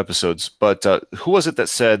episodes. But who was it that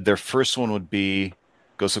said their first one would be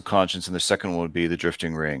Ghost of Conscience and their second one would be The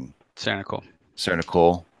Drifting Ring? Sarah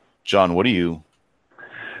Nicole. John, what do you?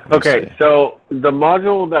 Okay, so the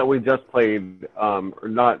module that we just played, I'm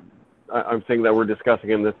saying that we're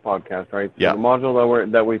discussing in this podcast, right? So yeah. The module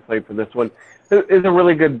that we played for this one is a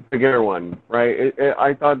really good beginner one, right?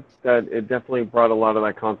 I thought that it definitely brought a lot of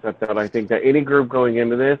that concept out. I think that any group going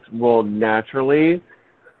into this will naturally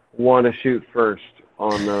want to shoot first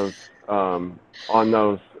on those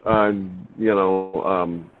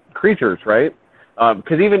creatures, right?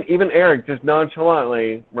 Because even Eric just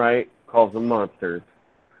nonchalantly, right, calls them monsters.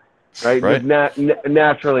 Right.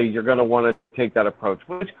 Naturally, you're going to want to take that approach,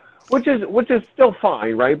 which is still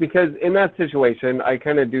fine, right? Because in that situation, I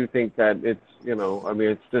kind of do think that it's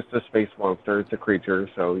it's just a space monster, it's a creature,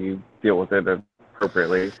 so you deal with it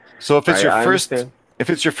appropriately. So if it's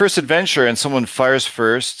your first adventure and someone fires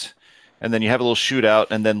first, and then you have a little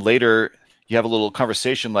shootout, and then later you have a little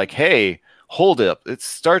conversation like, "Hey, hold up, it's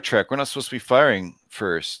Star Trek. We're not supposed to be firing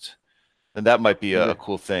first," then that might be a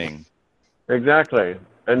cool thing. Exactly.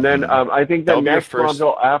 And then I think the next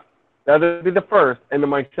module that would be the first, and then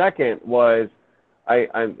my second was,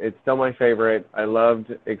 it's still my favorite. I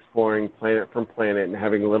loved exploring planet from planet and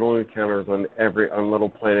having little encounters on little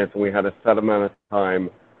planets, and we had a set amount of time.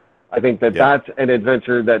 I think that's an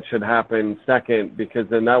adventure that should happen second, because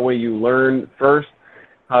then that way you learn first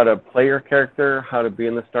how to play your character, how to be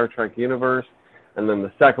in the Star Trek universe, and then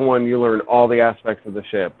the second one, you learn all the aspects of the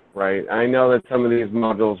ship, right? I know that some of these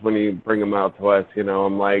modules, when you bring them out to us,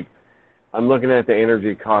 I'm looking at the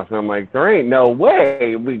energy cost, and I'm like, there ain't no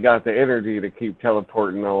way we got the energy to keep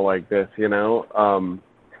teleporting all like this, But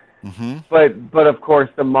of course,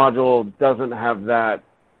 the module doesn't have that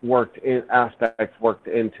aspects worked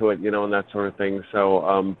into it, and that sort of thing.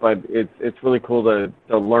 So, but it's really cool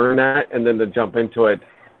to learn that and then to jump into it.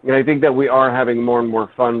 And I think that we are having more and more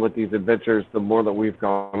fun with these adventures the more that we've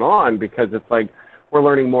gone on, because it's like we're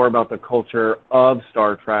learning more about the culture of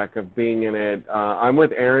Star Trek, of being in it. I'm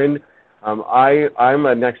with Aaron. I'm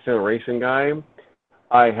a Next Generation guy.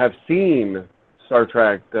 I have seen Star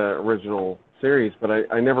Trek, the original series,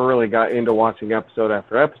 but I never really got into watching episode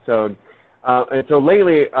after episode. And so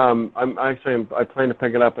lately, I plan to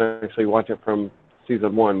pick it up and actually watch it from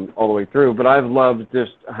season 1 all the way through, but I've loved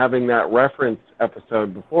just having that reference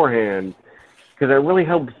episode beforehand, because it really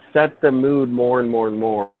helps set the mood more and more and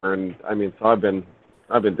more. And so I've been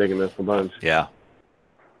digging this a bunch. Yeah,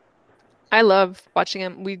 I love watching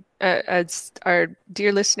them. We, as our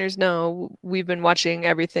dear listeners know, we've been watching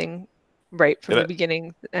everything right from the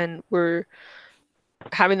beginning, and we're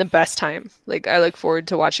having the best time. Like, I look forward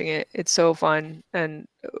to watching it. It's so fun, and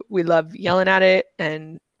we love yelling at it,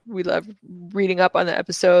 and we love reading up on the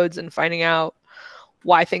episodes and finding out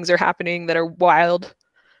why things are happening that are wild,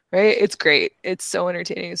 right? It's great. It's so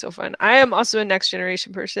entertaining and so fun. I am also a Next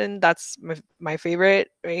Generation person. That's my favorite,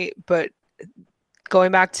 right? But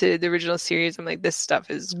going back to the original series, I'm like, this stuff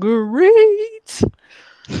is great.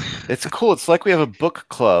 It's cool. It's like we have a book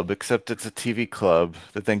club, except it's a TV club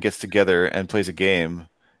that then gets together and plays a game.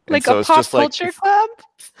 Like a pop culture club?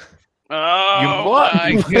 Oh,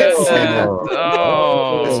 my goodness.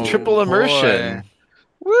 It's triple immersion.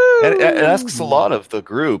 Woo! And it asks a lot of the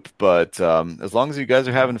group, but as long as you guys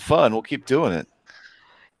are having fun, we'll keep doing it.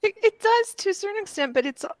 It does to a certain extent, but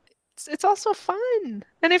it's also fun.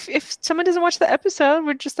 And if someone doesn't watch the episode,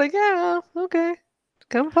 we're just like, yeah, okay,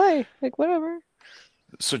 come play. Like, whatever.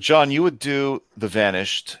 So, John, you would do The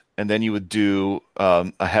Vanished, and then you would do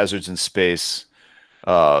a Hazards in Space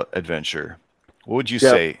adventure. What would you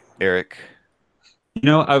say, Eric?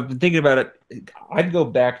 I've been thinking about it. I'd go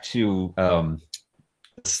back to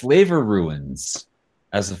Slaver Ruins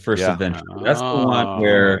as the first adventure. That's the one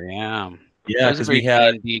where, because we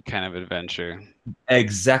had D&D kind of adventure.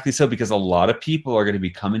 Exactly so, because a lot of people are going to be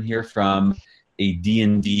coming here from a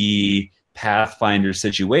D&D Pathfinder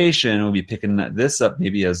situation. We'll be picking this up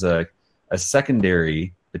maybe as a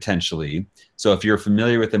secondary potentially. So if you're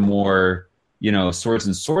familiar with the more swords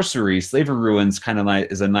and sorcery, Slaver Ruins kind of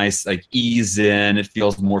is a nice like ease in. It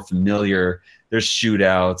feels more familiar. There's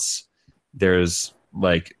shootouts. There's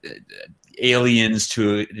like aliens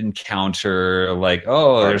to encounter. Like,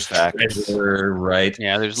 there's treasure, right?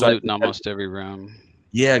 Yeah, there's loot in almost every room.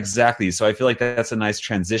 Yeah, exactly. So I feel like that's a nice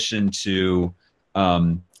transition to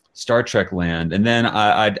Star Trek land. And then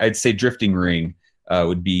I'd say Drifting Ring.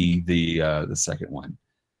 would be the second one.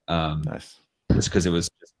 Nice. Just because it was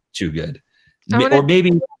just too good. wanna- Or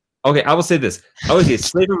maybe, okay, I will say this. I would say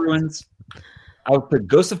Slave of Ruins. I would put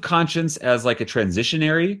Ghost of Conscience as like a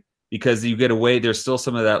transitionary, because you get away. There's still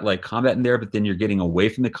some of that like combat in there, but then you're getting away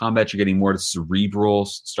from the combat. You're getting more to cerebral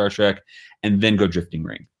Star Trek, and then go Drifting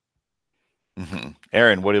Ring. Mm-hmm.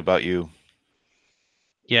 Aaron, what about you?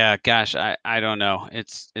 Yeah, gosh, I don't know.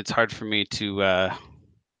 It's hard for me to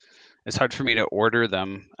order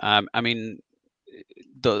them. I mean,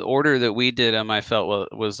 the order that we did them, I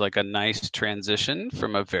felt was like a nice transition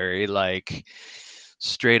from a very like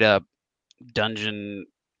straight up dungeon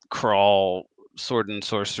crawl, sword and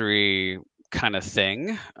sorcery kind of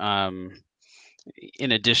thing.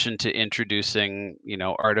 In addition to introducing,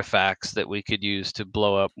 artifacts that we could use to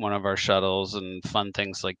blow up one of our shuttles and fun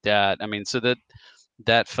things like that. I mean, so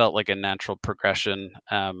that felt like a natural progression.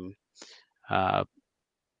 Yeah,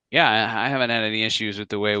 I haven't had any issues with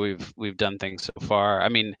the way we've done things so far. I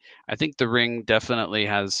mean, I think the ring definitely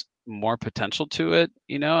has more potential to it,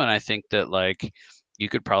 and I think that like you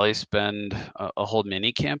could probably spend a whole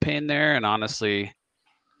mini campaign there. And honestly,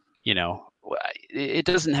 it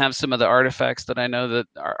doesn't have some of the artifacts that I know that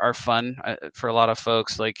are fun for a lot of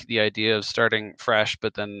folks, like the idea of starting fresh,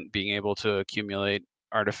 but then being able to accumulate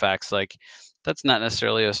artifacts. Like that's not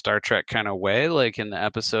necessarily a Star Trek kind of way. Like in the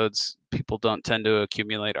episodes, people don't tend to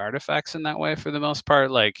accumulate artifacts in that way for the most part.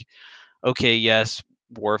 Like, okay, yes,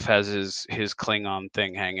 Worf has his Klingon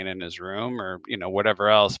thing hanging in his room, or whatever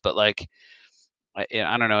else, but like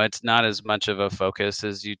I don't know, it's not as much of a focus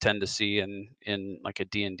as you tend to see in like a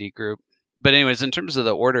D&D group. But anyways, in terms of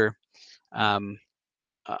the order, what's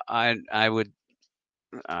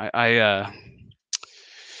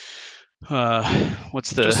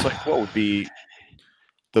the just like what would be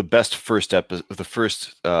the best first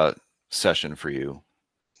session for you?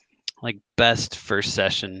 Like best first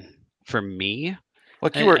session for me?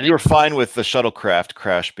 Like you were fine with the shuttlecraft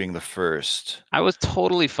crash being the first. I was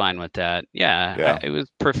totally fine with that. Yeah. It was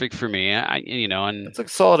perfect for me. And it's a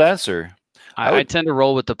solid answer. I tend to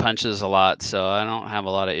roll with the punches a lot, so I don't have a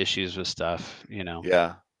lot of issues with stuff.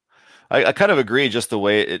 Yeah, I kind of agree. Just the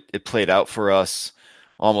way it played out for us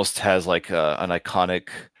almost has like an iconic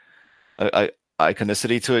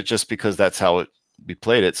iconicity to it, just because that's how we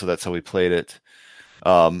played it. So that's how we played it.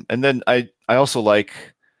 And then I also like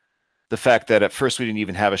the fact that at first we didn't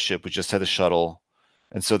even have a ship; we just had a shuttle,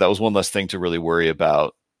 and so that was one less thing to really worry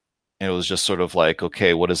about. And it was just sort of like,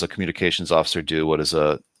 okay, what does a communications officer do? What does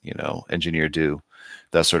a engineer do?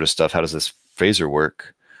 That sort of stuff. How does this phaser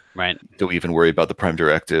work? Right. Do we even worry about the prime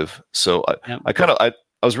directive? So I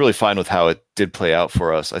was really fine with how it did play out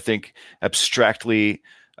for us. I think abstractly,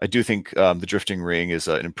 I do think the Drifting Ring is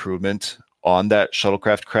an improvement on that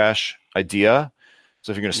shuttlecraft crash idea.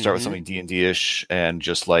 So if you're going to start with something D&D-ish and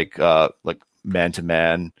just like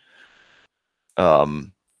man-to-man,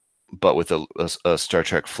 but with a Star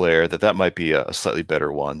Trek flair, that might be a slightly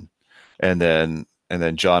better one. And then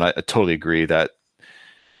John, I totally agree that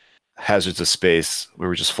Hazards of Space, we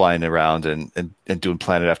were just flying around and doing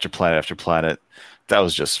planet after planet after planet. That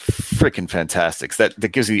was just freaking fantastic. That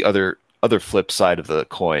gives you the other flip side of the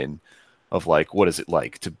coin of like, what is it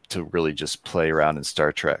like to really just play around in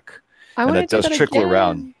Star Trek? And that does trickle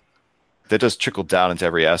around. That does trickle down into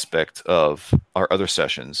every aspect of our other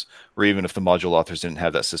sessions, where even if the module authors didn't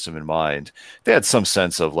have that system in mind, they had some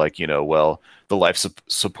sense of like, well, the life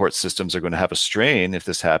support systems are going to have a strain if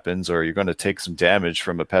this happens, or you're going to take some damage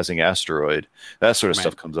from a passing asteroid. That sort of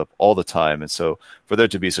stuff comes up all the time. And so for there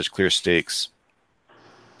to be such clear stakes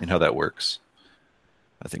in how that works,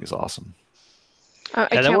 I think is awesome. I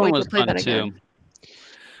can't wait to play that again.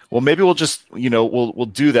 Well, maybe we'll just, we'll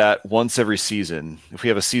do that once every season. If we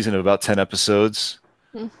have a season of about 10 episodes,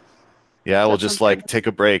 we'll just like take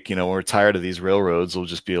a break. When we're tired of these railroads, we'll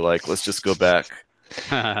just be like, let's just go back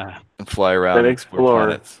and fly around and explore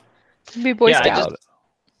planets. Be Boy Scout.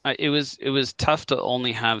 It was tough to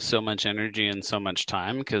only have so much energy and so much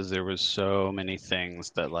time, because there was so many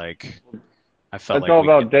things that like I felt. It's all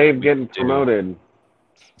about Dave getting promoted.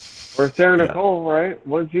 Or Sarah Nicole, right?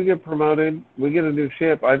 Once you get promoted, we get a new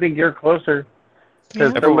ship. I think you're closer,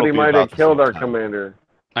 because somebody might have killed our commander.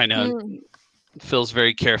 I know. Phil's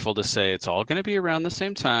very careful to say it's all going to be around the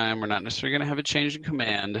same time. We're not necessarily going to have a change in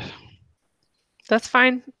command. That's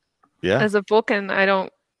fine. Yeah. As a Vulcan, I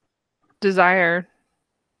don't desire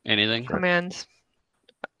anything commands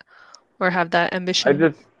or have that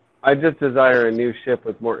ambition. I just desire a new ship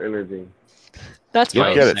with more energy. That's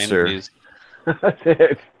fine. You'll get it, sir. That's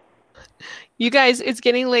it. You guys, it's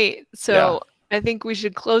getting late, so I think we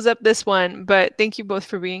should close up this one. But thank you both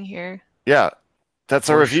for being here. Yeah,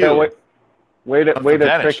 that's our review. Way to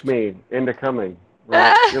trick me into coming.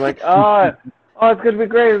 Right? You're like, oh, it's gonna be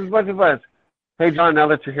great. It's a bunch of us. Hey, John, now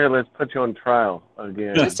that you're here, let's put you on trial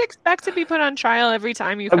again. Just expect to be put on trial every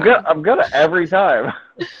time you come. I'm gonna every time.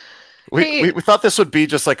 We thought this would be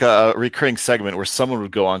just like a recurring segment where someone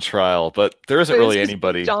would go on trial, but there isn't really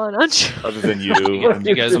anybody John on trial. other than you. And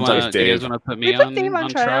You guys want Dave. to put me on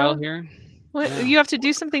trial here? What? You have to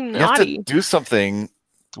do something You have naughty. to do something.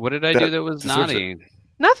 What did I do that was naughty?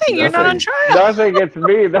 Nothing. You're not on trial. Nothing. It's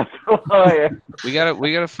me. That's why. We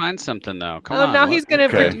gotta find something though. Come on. Now he's gonna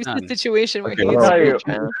Okay. produce the situation where I'll he's tell you, on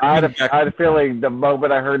trial. I had a feeling the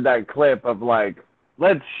moment I heard that clip of like,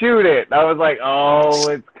 let's shoot it. I was like, oh,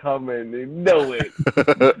 it's coming. You know it.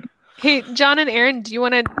 Hey, John and Aaron, do you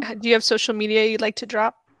have social media you'd like to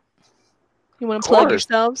drop? You want to plug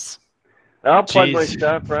yourselves? I'll plug my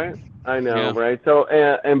stuff, right? I know, right? So,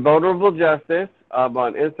 and Vulnerable Justice, I'm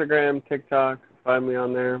on Instagram, TikTok. Find me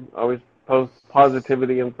on there. Always post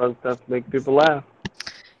positivity and fun stuff to make people laugh.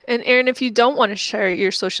 And Aaron, if you don't want to share your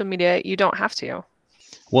social media, you don't have to.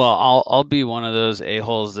 Well, I'll be one of those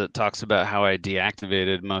a-holes that talks about how I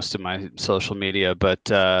deactivated most of my social media, but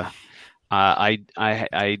I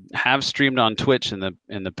have streamed on Twitch in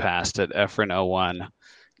the past at Efren01,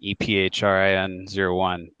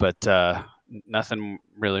 EPHRIN01, but nothing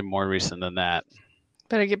really more recent than that.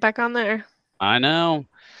 Better get back on there. I know.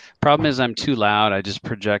 Problem is I'm too loud. I just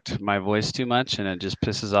project my voice too much, and it just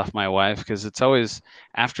pisses off my wife because it's always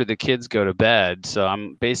after the kids go to bed. So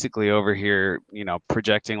I'm basically over here,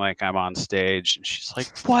 projecting like I'm on stage, and she's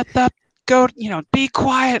like, "What the? Go, be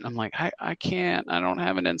quiet." I'm like, I can't. I don't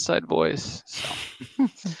have an inside voice. So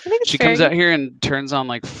she comes out here and turns on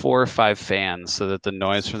like 4 or 5 fans so that the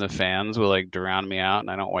noise from the fans will like drown me out,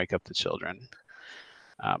 and I don't wake up the children.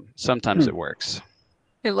 Sometimes it works.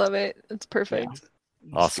 I love it. It's perfect. Yeah.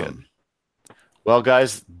 Awesome. Well,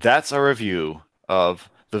 guys, that's our review of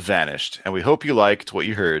The Vanished, and we hope you liked what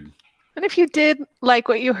you heard. And if you did like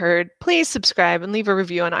what you heard, please subscribe and leave a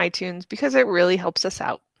review on iTunes because it really helps us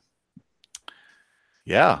out.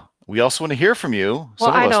 Yeah. We also want to hear from you. Well,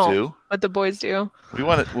 Some I of us don't, do. but the boys do. We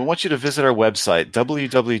want you to visit our website,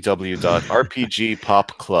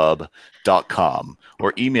 www.rpgpopclub.com,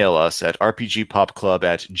 or email us at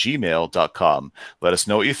rpgpopclub@gmail.com. Let us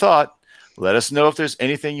know what you thought. Let us know if there's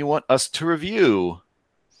anything you want us to review.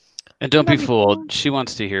 And don't be fooled. She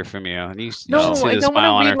wants to hear from you. And you should see I the don't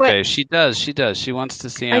smile on wanna her read face. She does. She wants to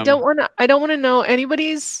see him. I don't want to know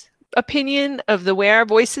anybody's opinion of the way our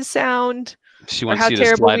voices sound. She or wants how you to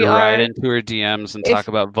terrible slide we right are. into her DMs and talk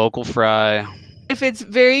about vocal fry. If it's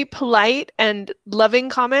very polite and loving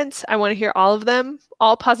comments, I want to hear all of them.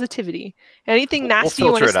 All positivity. Anything nasty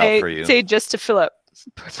you want to say just to fill up.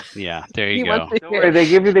 Yeah, there you go. Don't worry, they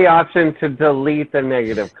give you the option to delete the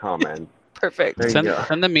negative comment. Perfect.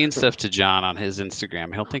 Send the mean stuff to John on his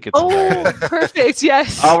Instagram. He'll think it's hilarious. Perfect.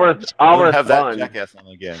 Yes. I'll have that respond. jackass on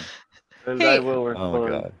again. And Hey. I will respond. Oh my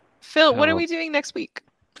god. Phil, what are we doing next week?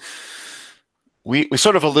 We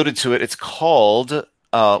sort of alluded to it. It's called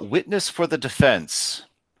Witness for the Defense.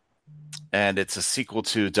 And it's a sequel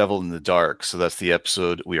to Devil in the Dark. So that's the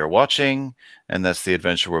episode we are watching, and that's the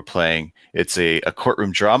adventure we're playing. It's a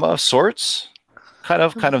courtroom drama of sorts. Kind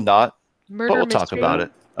of not. Murder but we'll talk mystery. about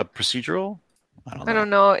it. A procedural? I don't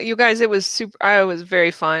know. You guys, it was super. I was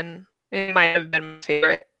very fun. It might have been my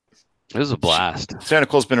favorite. It was a blast. Sarah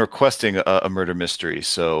Nicole's been requesting a murder mystery.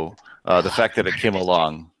 So the fact that it came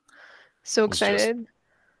along. So excited.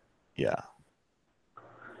 Yeah.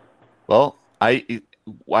 Well,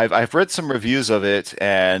 I've read some reviews of it,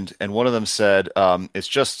 and one of them said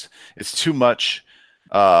it's too much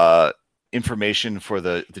information for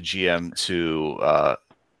the GM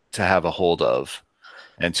to have a hold of,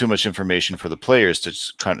 and too much information for the players to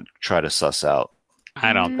just kind of try to suss out.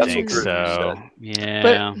 I don't think so. Yeah.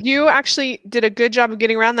 But you actually did a good job of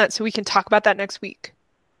getting around that, so we can talk about that next week.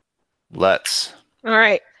 Let's. All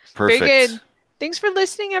right. Perfect. Very good. Thanks for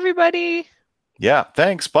listening, everybody. Yeah.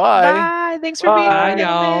 Thanks. Bye. Bye. Thanks for being Bye, here.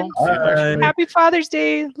 y'all. Bye. Happy Father's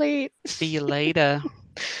Day late. See you later.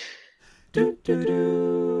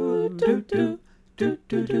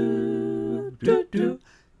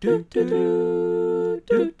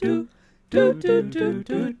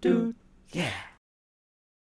 Yeah.